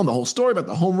I tell them the whole story about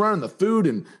the home run and the food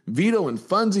and Vito and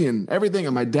Funzy and everything.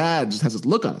 And my dad just has this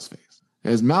look on his face.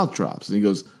 And his mouth drops. And he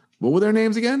goes, what were their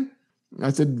names again?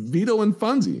 I said, Vito and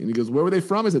Funzy. And he goes, where were they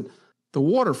from? I said, the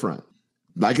waterfront.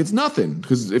 Like it's nothing.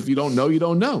 Because if you don't know, you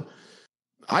don't know.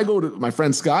 I go to my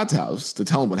friend Scott's house to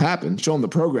tell him what happened, show him the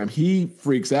program. He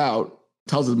freaks out,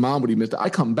 tells his mom what he missed. I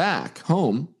come back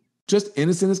home, just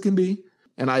innocent as can be.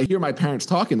 And I hear my parents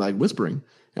talking, like whispering.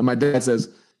 And my dad says,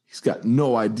 he's got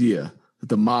no idea that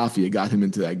the mafia got him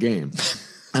into that game.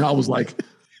 And I was like,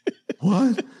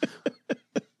 what?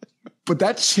 But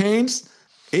that changed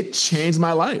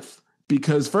my life.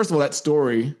 Because first of all, that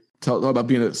story, about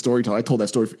being a storyteller, I told that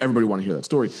story for everybody wanted to hear that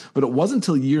story. But it wasn't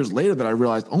until years later that I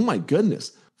realized, oh my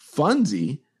goodness,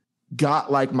 Funzy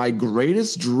got like my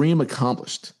greatest dream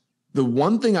accomplished. The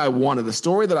one thing I wanted, the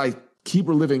story that I keep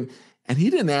reliving, and he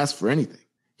didn't ask for anything.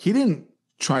 He didn't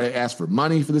try to ask for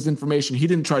money for this information. He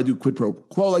didn't try to do quid pro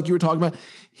quo like you were talking about.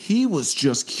 He was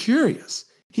just curious.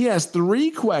 He asked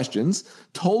 3 questions,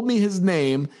 told me his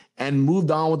name, and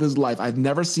moved on with his life. I've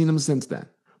never seen him since then,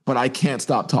 but I can't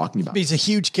stop talking about him. He's a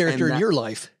huge character in your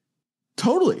life.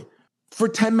 Totally. For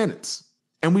 10 minutes.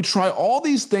 And we try all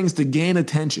these things to gain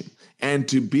attention and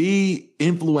to be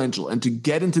influential and to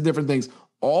get into different things.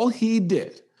 All he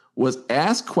did was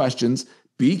ask questions,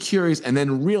 be curious, and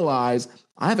then realize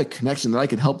I have a connection that I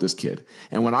can help this kid.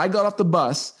 And when I got off the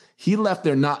bus, he left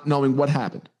there not knowing what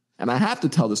happened. And I have to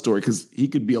tell the story because he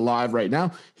could be alive right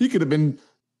now. He could have been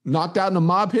knocked out in a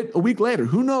mob hit a week later.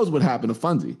 Who knows what happened to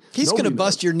Funzy? He's going to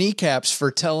bust your kneecaps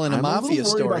for telling a mafia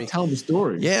story. About telling the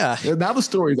story. Yeah. Now the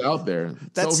story's out there.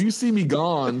 So if you see me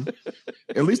gone,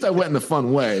 at least I went in a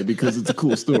fun way because it's a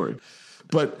cool story.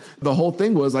 But the whole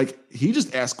thing was like, he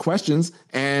just asked questions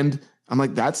and I'm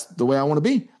like, that's the way I want to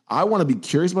be. I want to be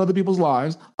curious about other people's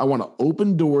lives. I want to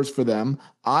open doors for them.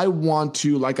 I want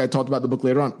to, like I talked about in the book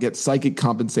later on, get psychic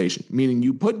compensation, meaning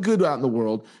you put good out in the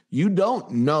world. You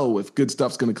don't know if good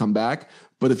stuff's going to come back.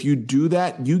 But if you do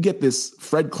that, you get this,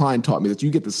 Fred Klein taught me that you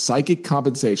get the psychic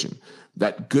compensation,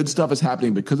 that good stuff is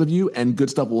happening because of you and good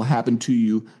stuff will happen to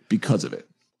you because of it.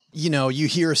 You know, you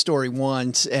hear a story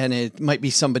once and it might be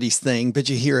somebody's thing, but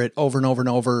you hear it over and over and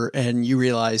over and you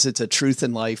realize it's a truth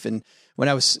in life. And when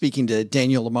I was speaking to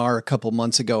Daniel Lamar a couple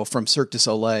months ago from Cirque du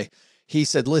Soleil, he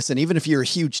said, listen, even if you're a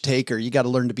huge taker, you got to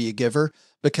learn to be a giver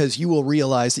because you will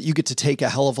realize that you get to take a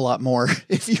hell of a lot more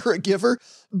if you're a giver.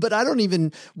 But I don't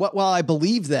even, while I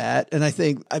believe that, and I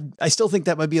think, I still think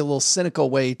that might be a little cynical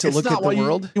way to look at the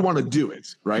world. You want to do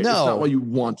it, right? No. It's not why you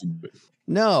want to do it.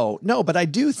 No, but I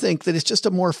do think that it's just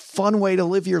a more fun way to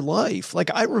live your life. Like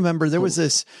I remember there was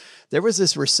this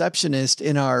receptionist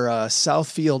in our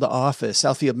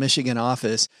Southfield, Michigan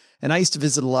office. And I used to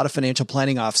visit a lot of financial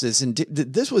planning offices. And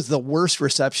this was the worst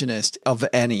receptionist of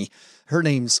any. Her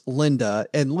name's Linda.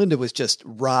 And Linda was just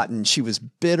rotten. She was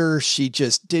bitter. She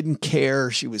just didn't care.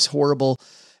 She was horrible.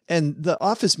 And the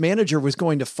office manager was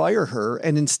going to fire her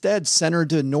and instead sent her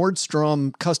to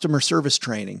Nordstrom customer service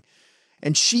training.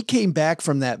 And she came back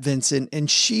from that, Vincent, and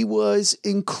she was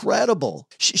incredible.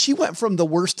 She went from the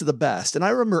worst to the best. And I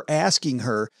remember asking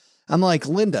her, I'm like,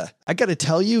 Linda, I got to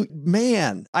tell you,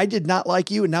 man, I did not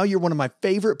like you. And now you're one of my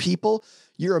favorite people.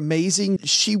 You're amazing.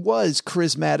 She was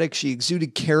charismatic. She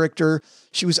exuded character.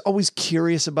 She was always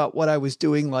curious about what I was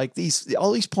doing, like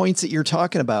all these points that you're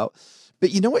talking about. But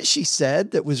you know what she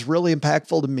said that was really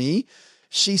impactful to me?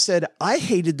 She said, I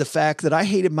hated the fact that I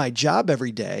hated my job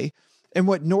every day. And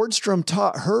what Nordstrom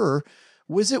taught her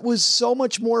was it was so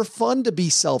much more fun to be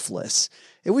selfless.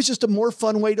 It was just a more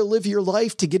fun way to live your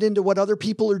life, to get into what other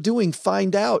people are doing,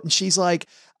 find out. And she's like,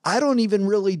 I don't even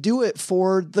really do it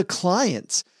for the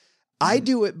clients. I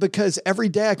do it because every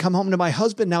day I come home to my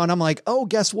husband now and I'm like, oh,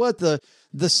 guess what? The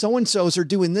so-and-sos are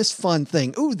doing this fun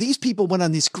thing. Ooh, these people went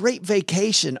on this great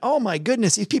vacation. Oh my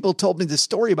goodness. These people told me this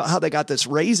story about how they got this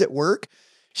raise at work.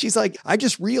 She's like, I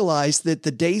just realized that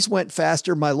the days went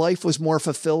faster. My life was more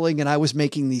fulfilling and I was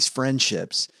making these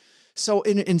friendships. So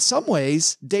in some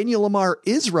ways, Daniel Lamar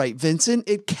is right, Vincent.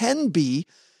 It can be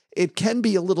a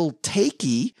little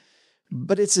takey,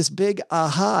 but it's this big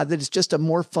aha that it's just a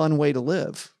more fun way to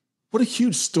live. What a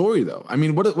huge story, though. I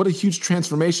mean, what a huge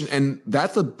transformation. And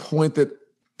that's the point that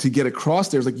to get across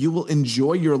there is like, you will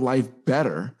enjoy your life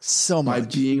better so much by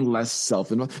being less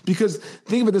self-involved. Because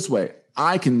think of it this way.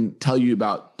 I can tell you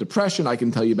about depression. I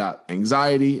can tell you about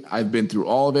anxiety. I've been through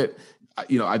all of it.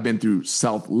 I've been through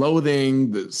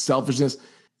self-loathing, the selfishness.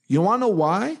 You want to know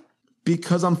why?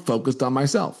 Because I'm focused on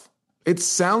myself. It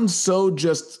sounds so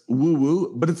just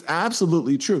woo-woo, but it's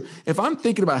absolutely true. If I'm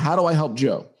thinking about how do I help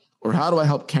Joe, or how do I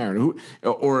help Karen,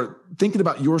 or thinking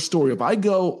about your story, if I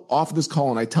go off this call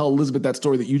and I tell Elizabeth that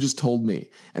story that you just told me,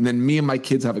 and then me and my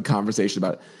kids have a conversation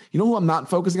about it, you know who I'm not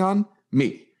focusing on?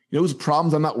 Me. You know whose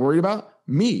problems I'm not worried about?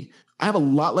 Me. I have a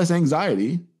lot less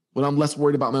anxiety when I'm less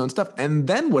worried about my own stuff. And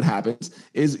then what happens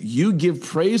is you give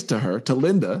praise to her, to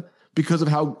Linda, because of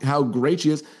how great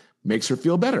she is, makes her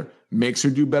feel better, makes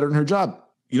her do better in her job.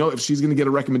 If she's going to get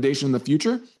a recommendation in the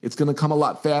future, it's going to come a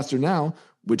lot faster now,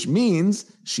 which means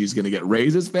she's going to get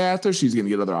raises faster. She's going to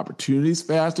get other opportunities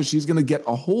faster. She's going to get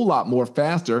a whole lot more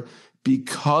faster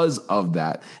because of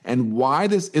that. And why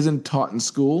this isn't taught in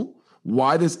school,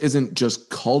 why this isn't just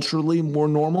culturally more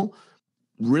normal,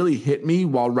 really hit me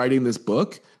while writing this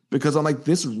book, because I'm like,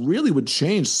 this really would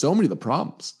change so many of the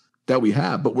problems that we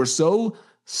have, but we're so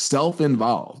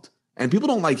self-involved and people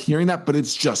don't like hearing that, but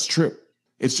it's just true.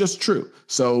 It's just true.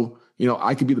 So,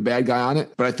 I could be the bad guy on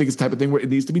it, but I think it's the type of thing where it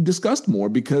needs to be discussed more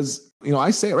because,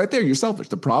 I say it right there, you're selfish.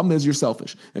 The problem is you're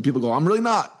selfish. And people go, I'm really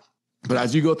not. But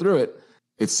as you go through it,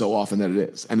 it's so often that it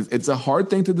is. And it's a hard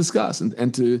thing to discuss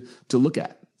and to look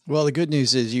at. Well, the good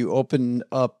news is you open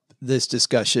up this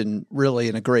discussion really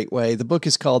in a great way. The book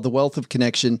is called The Wealth of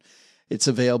Connection. It's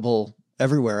available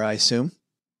everywhere, I assume.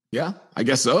 Yeah, I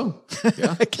guess so.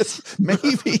 Yeah, I guess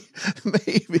maybe.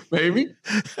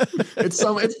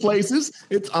 It's places.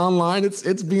 It's online.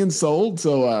 It's being sold.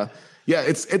 So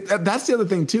that's the other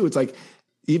thing too. It's like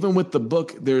even with the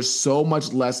book, there's so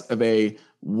much less of a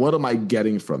what am I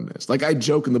getting from this? Like I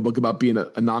joke in the book about being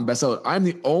a non-bestseller. I'm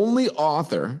the only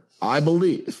author, I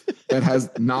believe, that has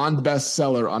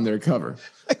non-bestseller on their cover.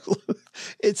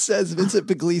 It says Vincent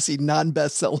Pugliese,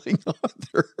 non-best-selling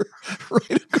author,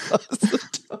 right across the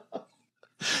top.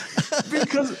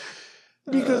 because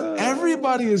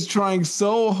everybody is trying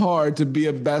so hard to be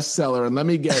a bestseller and let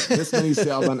me get this many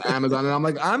sales on Amazon. And I'm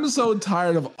like, I'm so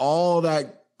tired of all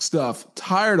that stuff.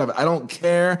 Tired of it. I don't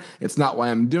care. It's not why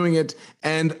I'm doing it.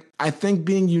 And I think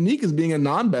being unique is being a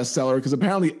non-bestseller because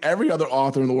apparently every other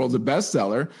author in the world is a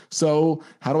bestseller. So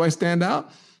how do I stand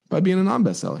out? By being a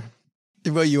non-bestseller.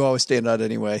 Well, you always stand out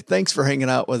anyway. Thanks for hanging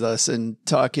out with us and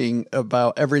talking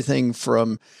about everything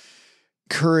from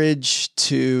courage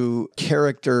to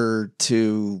character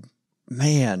to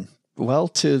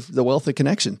to the wealth of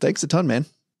connection. Thanks a ton, man.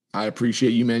 I appreciate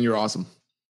you, man. You're awesome.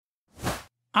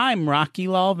 I'm Rocky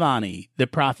Lalvani, the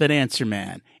Profit Answer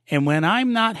Man. And when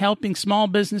I'm not helping small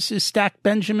businesses stack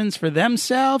Benjamins for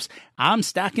themselves, I'm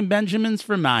stacking Benjamins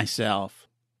for myself.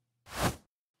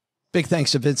 Big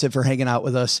thanks to Vincent for hanging out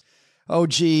with us. Oh,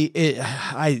 gee,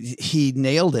 he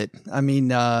nailed it. I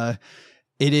mean,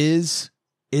 it is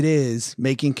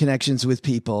making connections with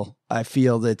people. I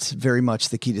feel that's very much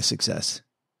the key to success.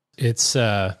 It's,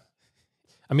 you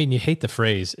hate the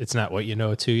phrase, it's not what you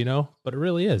know, it's who you know, but it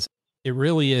really is. It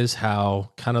really is how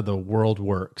kind of the world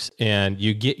works. And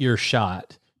you get your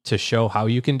shot to show how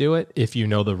you can do it if you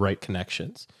know the right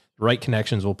connections. The right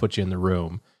connections will put you in the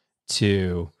room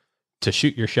to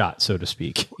shoot your shot, so to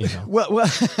speak. Well,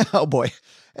 oh boy.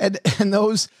 And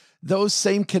those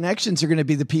same connections are going to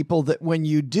be the people that when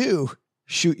you do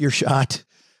shoot your shot,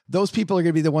 those people are going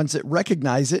to be the ones that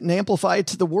recognize it and amplify it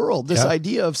to the world. This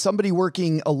idea of somebody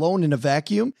working alone in a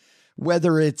vacuum,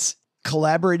 whether it's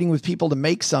collaborating with people to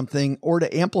make something or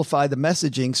to amplify the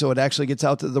messaging so it actually gets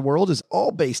out to the world, is all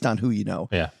based on who you know.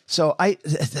 Yeah. So I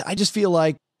just feel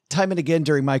like time and again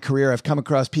during my career, I've come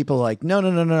across people like, no. I'm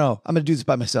going to do this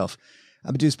by myself.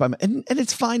 And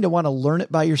it's fine to want to learn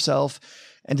it by yourself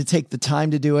and to take the time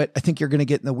to do it. I think you're going to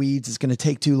get in the weeds. It's going to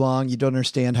take too long. You don't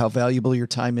understand how valuable your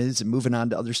time is and moving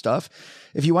on to other stuff.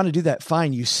 If you want to do that,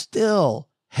 fine. You still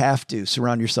have to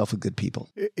surround yourself with good people.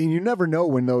 And you never know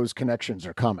when those connections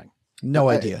are coming. No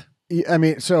idea.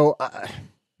 So I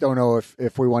don't know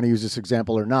if we want to use this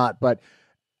example or not, but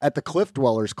at the Cliff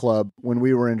Dwellers Club, when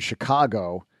we were in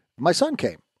Chicago, my son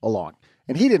came along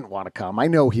and he didn't want to come. I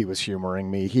know he was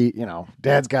humoring me.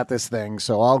 Dad's got this thing,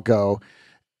 so I'll go.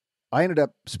 I ended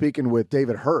up speaking with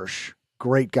David Hirsch,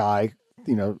 great guy.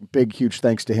 Big, huge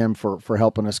thanks to him for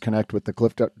helping us connect with the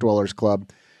Cliff Dwellers Club.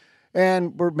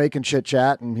 And we're making chit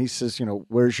chat, and he says,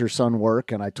 where's your son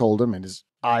work? And I told him, and his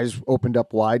eyes opened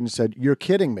up wide and said, you're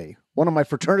kidding me. One of my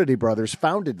fraternity brothers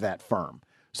founded that firm.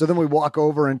 So then we walk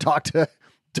over and talk to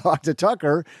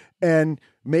Tucker and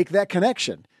make that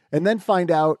connection, and then find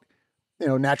out,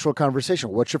 natural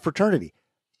conversation. What's your fraternity?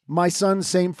 My son's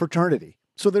same fraternity.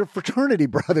 So they're fraternity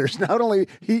brothers. Not only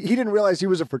he didn't realize he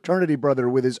was a fraternity brother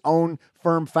with his own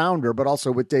firm founder, but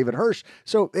also with David Hirsch.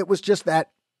 So it was just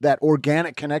that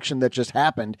organic connection that just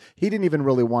happened. He didn't even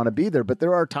really want to be there, but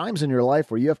there are times in your life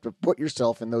where you have to put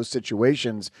yourself in those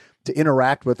situations to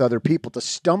interact with other people, to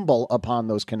stumble upon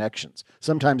those connections.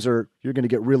 Sometimes you're going to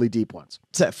get really deep ones.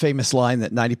 It's that famous line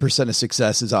that 90% of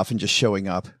success is often just showing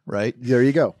up, right? There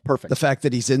you go. Perfect. The fact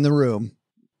that he's in the room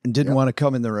and didn't want to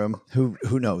come in the room,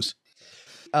 who knows?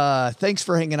 Thanks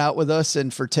for hanging out with us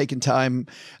and for taking time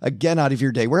again out of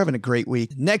your day. We're having a great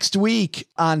week. Next week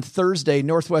on Thursday,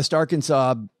 Northwest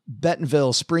Arkansas,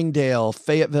 Bentonville, Springdale,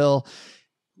 Fayetteville,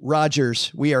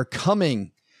 Rogers. We are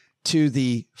coming to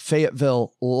the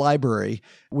Fayetteville Library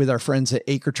with our friends at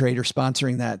Acre Trader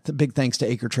sponsoring that. Big thanks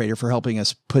to Acre Trader for helping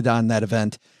us put on that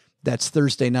event. That's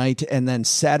Thursday night. And then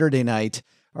Saturday night,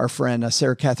 our friend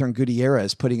Sarah Catherine Gutierrez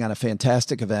is putting on a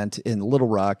fantastic event in Little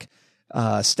Rock.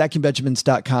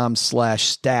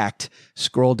 StackingBenjamins.com/stacked.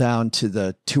 Scroll down to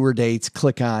the tour dates,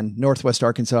 click on Northwest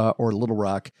Arkansas or Little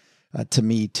Rock to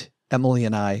meet Emily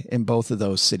and I in both of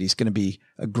those cities. Going to be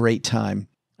a great time.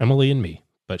 Emily and me,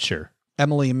 but sure.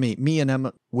 Emily and me and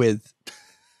Emma with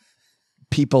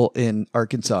people in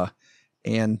Arkansas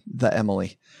and the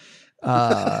Emily.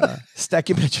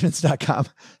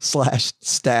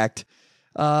 StackingBenjamins.com/stacked.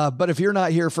 But if you're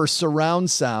not here for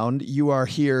surround sound, you are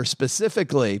here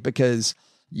specifically because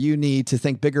you need to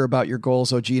think bigger about your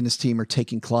goals. OG and his team are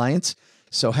taking clients.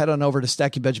 So head on over to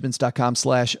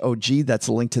stackingbenjamins.com/OG. That's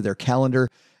a link to their calendar,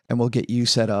 and we'll get you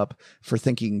set up for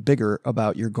thinking bigger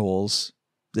about your goals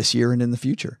this year and in the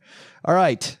future. All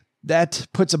right. That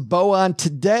puts a bow on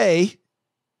today.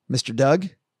 Mr. Doug,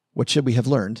 what should we have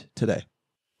learned today?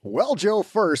 Well, Joe,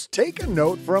 first, take a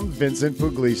note from Vincent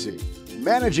Pugliese.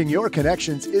 Managing your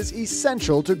connections is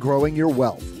essential to growing your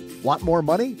wealth. Want more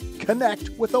money?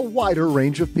 Connect with a wider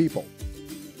range of people.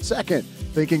 Second,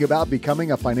 thinking about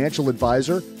becoming a financial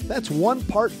advisor? That's one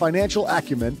part financial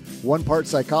acumen, one part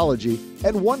psychology,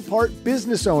 and one part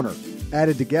business owner.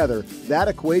 Added together, that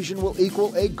equation will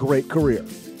equal a great career.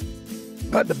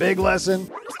 But the big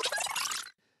lesson?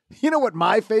 You know what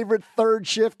my favorite third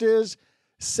shift is?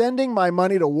 Sending my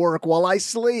money to work while I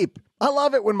sleep. I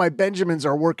love it when my Benjamins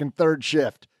are working third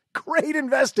shift. Great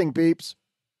investing, peeps.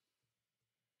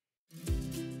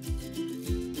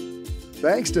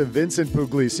 Thanks to Vincent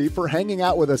Pugliese for hanging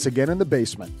out with us again in the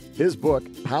basement. His book,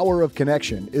 Power of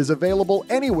Connection, is available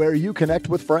anywhere you connect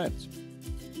with friends.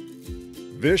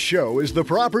 This show is the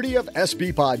property of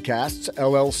SB Podcasts,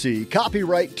 LLC,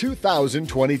 copyright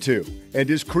 2022,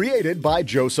 and is created by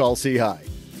Joe Salsihai.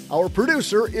 Our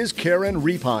producer is Karen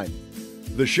Repine.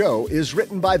 The show is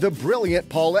written by the brilliant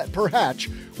Paulette Perhatch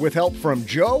with help from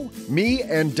Joe, me,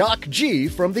 and Doc G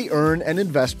from the Earn and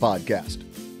Invest podcast.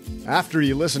 After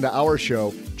you listen to our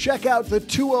show, check out the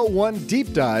 201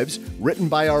 Deep Dives written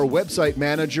by our website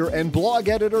manager and blog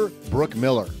editor, Brooke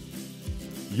Miller.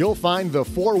 You'll find the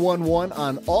 411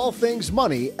 on all things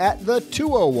money at the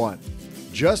 201.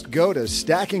 Just go to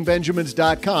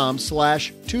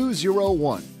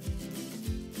stackingbenjamins.com/201.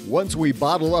 Once we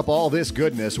bottle up all this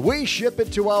goodness, we ship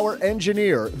it to our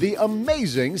engineer, the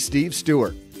amazing Steve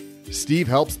Stewart. Steve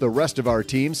helps the rest of our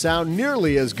team sound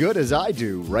nearly as good as I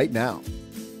do right now.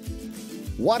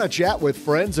 Want to chat with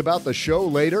friends about the show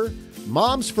later?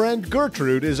 Mom's friend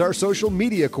Gertrude is our social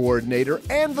media coordinator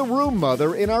and the room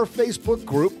mother in our Facebook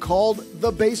group called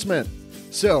The Basement.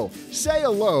 So, say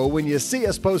hello when you see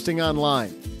us posting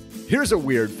online. Here's a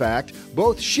weird fact.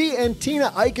 Both she and Tina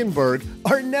Eichenberg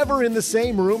are never in the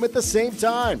same room at the same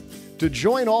time. To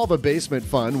join all the basement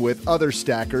fun with other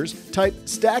stackers, type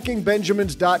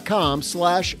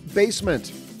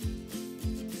stackingbenjamins.com/basement.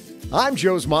 I'm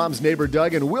Joe's mom's neighbor,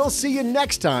 Doug, and we'll see you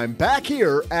next time back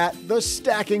here at the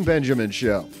Stacking Benjamin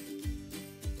Show.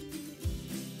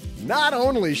 Not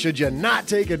only should you not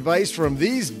take advice from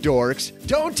these dorks,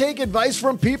 don't take advice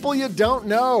from people you don't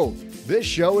know. This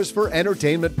show is for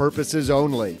entertainment purposes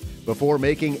only. Before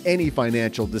making any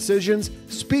financial decisions,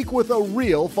 speak with a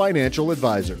real financial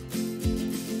advisor.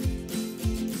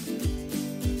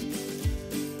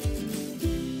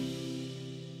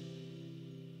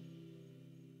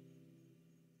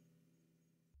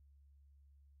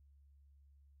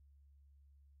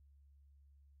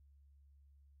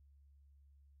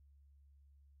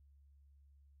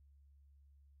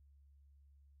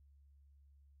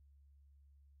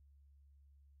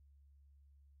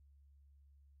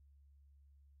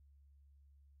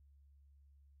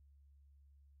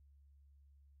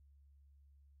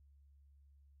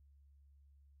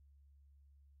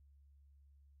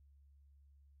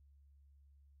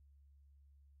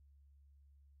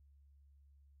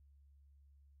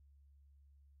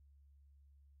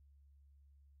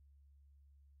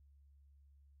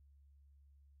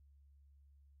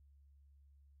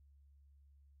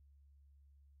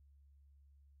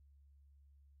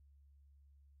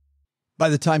 By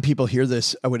the time people hear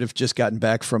this, I would have just gotten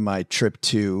back from my trip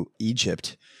to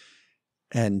Egypt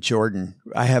and Jordan.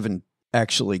 I haven't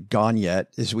actually gone yet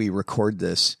as we record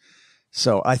this.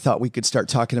 So I thought we could start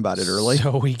talking about it early.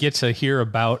 So we get to hear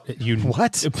about you.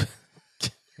 What?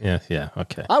 Yeah.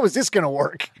 Okay. How is this going to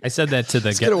work? I said that to the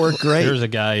It's going to work great. There's a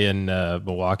guy in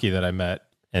Milwaukee that I met,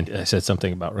 and I said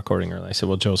something about recording early. I said,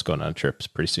 well, Joe's going on trips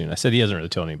pretty soon. I said, he hasn't really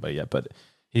told anybody yet, but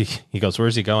he goes,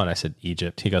 where's he going? I said,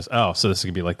 Egypt. He goes, oh, so this is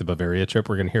going to be like the Bavaria trip.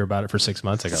 We're going to hear about it for 6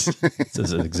 months. I go, this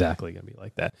is exactly going to be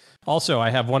like that. Also,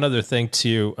 I have one other thing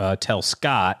to tell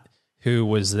Scott, who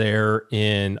was there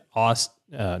in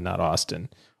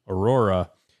Aurora,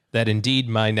 that indeed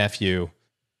my nephew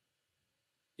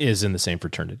is in the same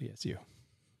fraternity as you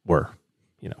were,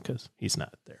 because he's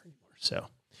not there anymore. So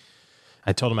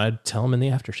I told him I'd tell him in the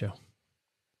after show.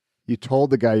 You told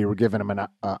the guy you were giving him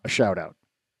a shout out.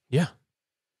 Yeah.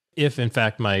 If in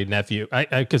fact my nephew,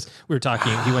 because we were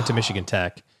talking, he went to Michigan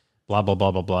Tech, blah, blah, blah,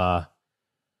 blah, blah,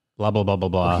 blah, blah, blah, blah,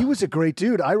 blah. Well, he was a great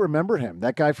dude. I remember him.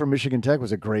 That guy from Michigan Tech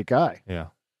was a great guy. Yeah.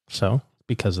 So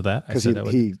because of that, because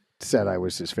he said I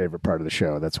was his favorite part of the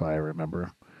show. That's why I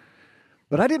remember.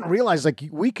 But I didn't realize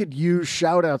we could use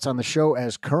shout outs on the show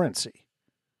as currency.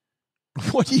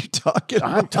 What are you talking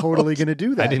about? I'm totally going to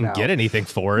do that. I didn't get anything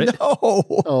for it. No.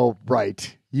 Oh,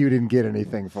 right. You didn't get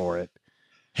anything for it.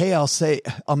 Hey,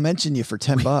 I'll mention you for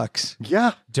 $10.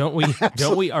 Yeah. Don't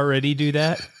we already do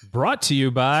that? Brought to you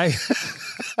by.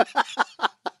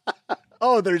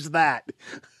 Oh, there's that.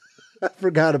 I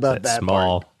forgot about that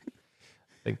small. part.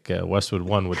 I think Westwood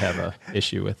One would have a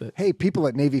issue with it. Hey, people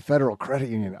at Navy Federal Credit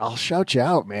Union, I'll shout you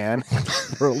out, man,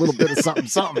 for a little bit of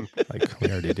something. Like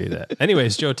we already do that.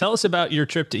 Anyways, Joe, tell us about your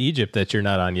trip to Egypt that you're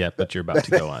not on yet, but you're about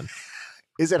to go on.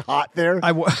 Is it hot there?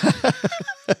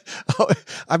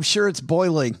 I'm sure it's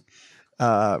boiling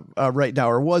right now,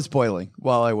 or was boiling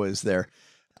while I was there.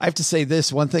 I have to say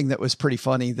this, one thing that was pretty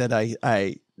funny that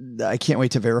I can't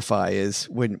wait to verify is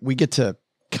when we get to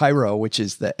Cairo, which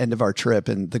is the end of our trip,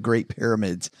 and the Great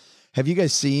Pyramids. Have you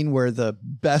guys seen where the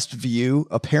best view,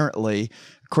 apparently,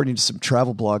 according to some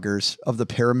travel bloggers, of the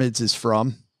pyramids is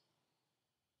from?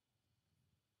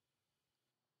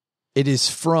 It is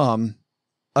from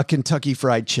a Kentucky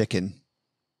Fried Chicken.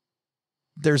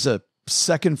 There's a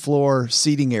second floor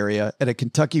seating area at a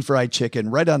Kentucky Fried Chicken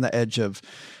right on the edge of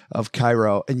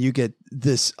Cairo, and you get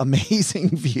this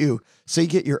amazing view. So you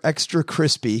get your extra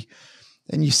crispy,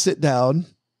 and you sit down,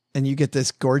 and you get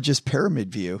this gorgeous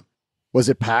pyramid view. Was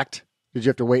it packed? Did you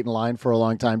have to wait in line for a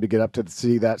long time to get up to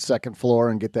see that second floor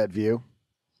and get that view?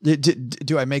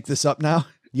 Do I make this up now?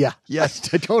 Yeah.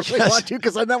 Yes. I totally want to,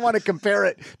 because I don't want to compare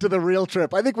it to the real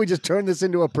trip. I think we just turned this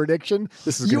into a prediction.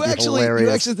 This is going to be hilarious.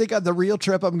 You actually think on the real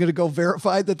trip I'm going to go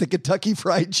verify that the Kentucky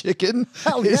Fried Chicken?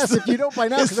 Hell yes, if you don't by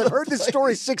now, because I've heard this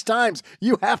story 6 times.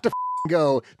 You have to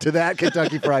go to that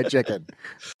Kentucky Fried Chicken.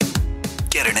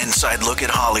 Get an inside look at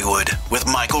Hollywood with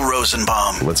Michael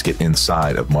Rosenbaum. Let's get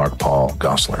inside of Mark Paul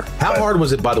Gosselaar. How hard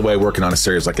was it, by the way, working on a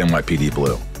series like NYPD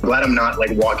Blue? Glad I'm not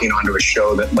walking onto a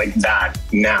show that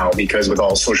now, because with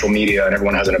all social media and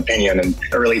everyone has an opinion. In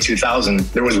early 2000,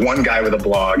 there was one guy with a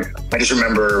blog. I just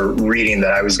remember reading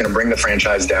that I was going to bring the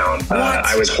franchise down.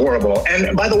 I was horrible.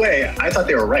 And by the way, I thought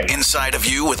they were right. Inside of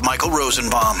You with Michael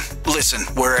Rosenbaum. Listen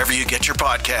wherever you get your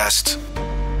podcasts.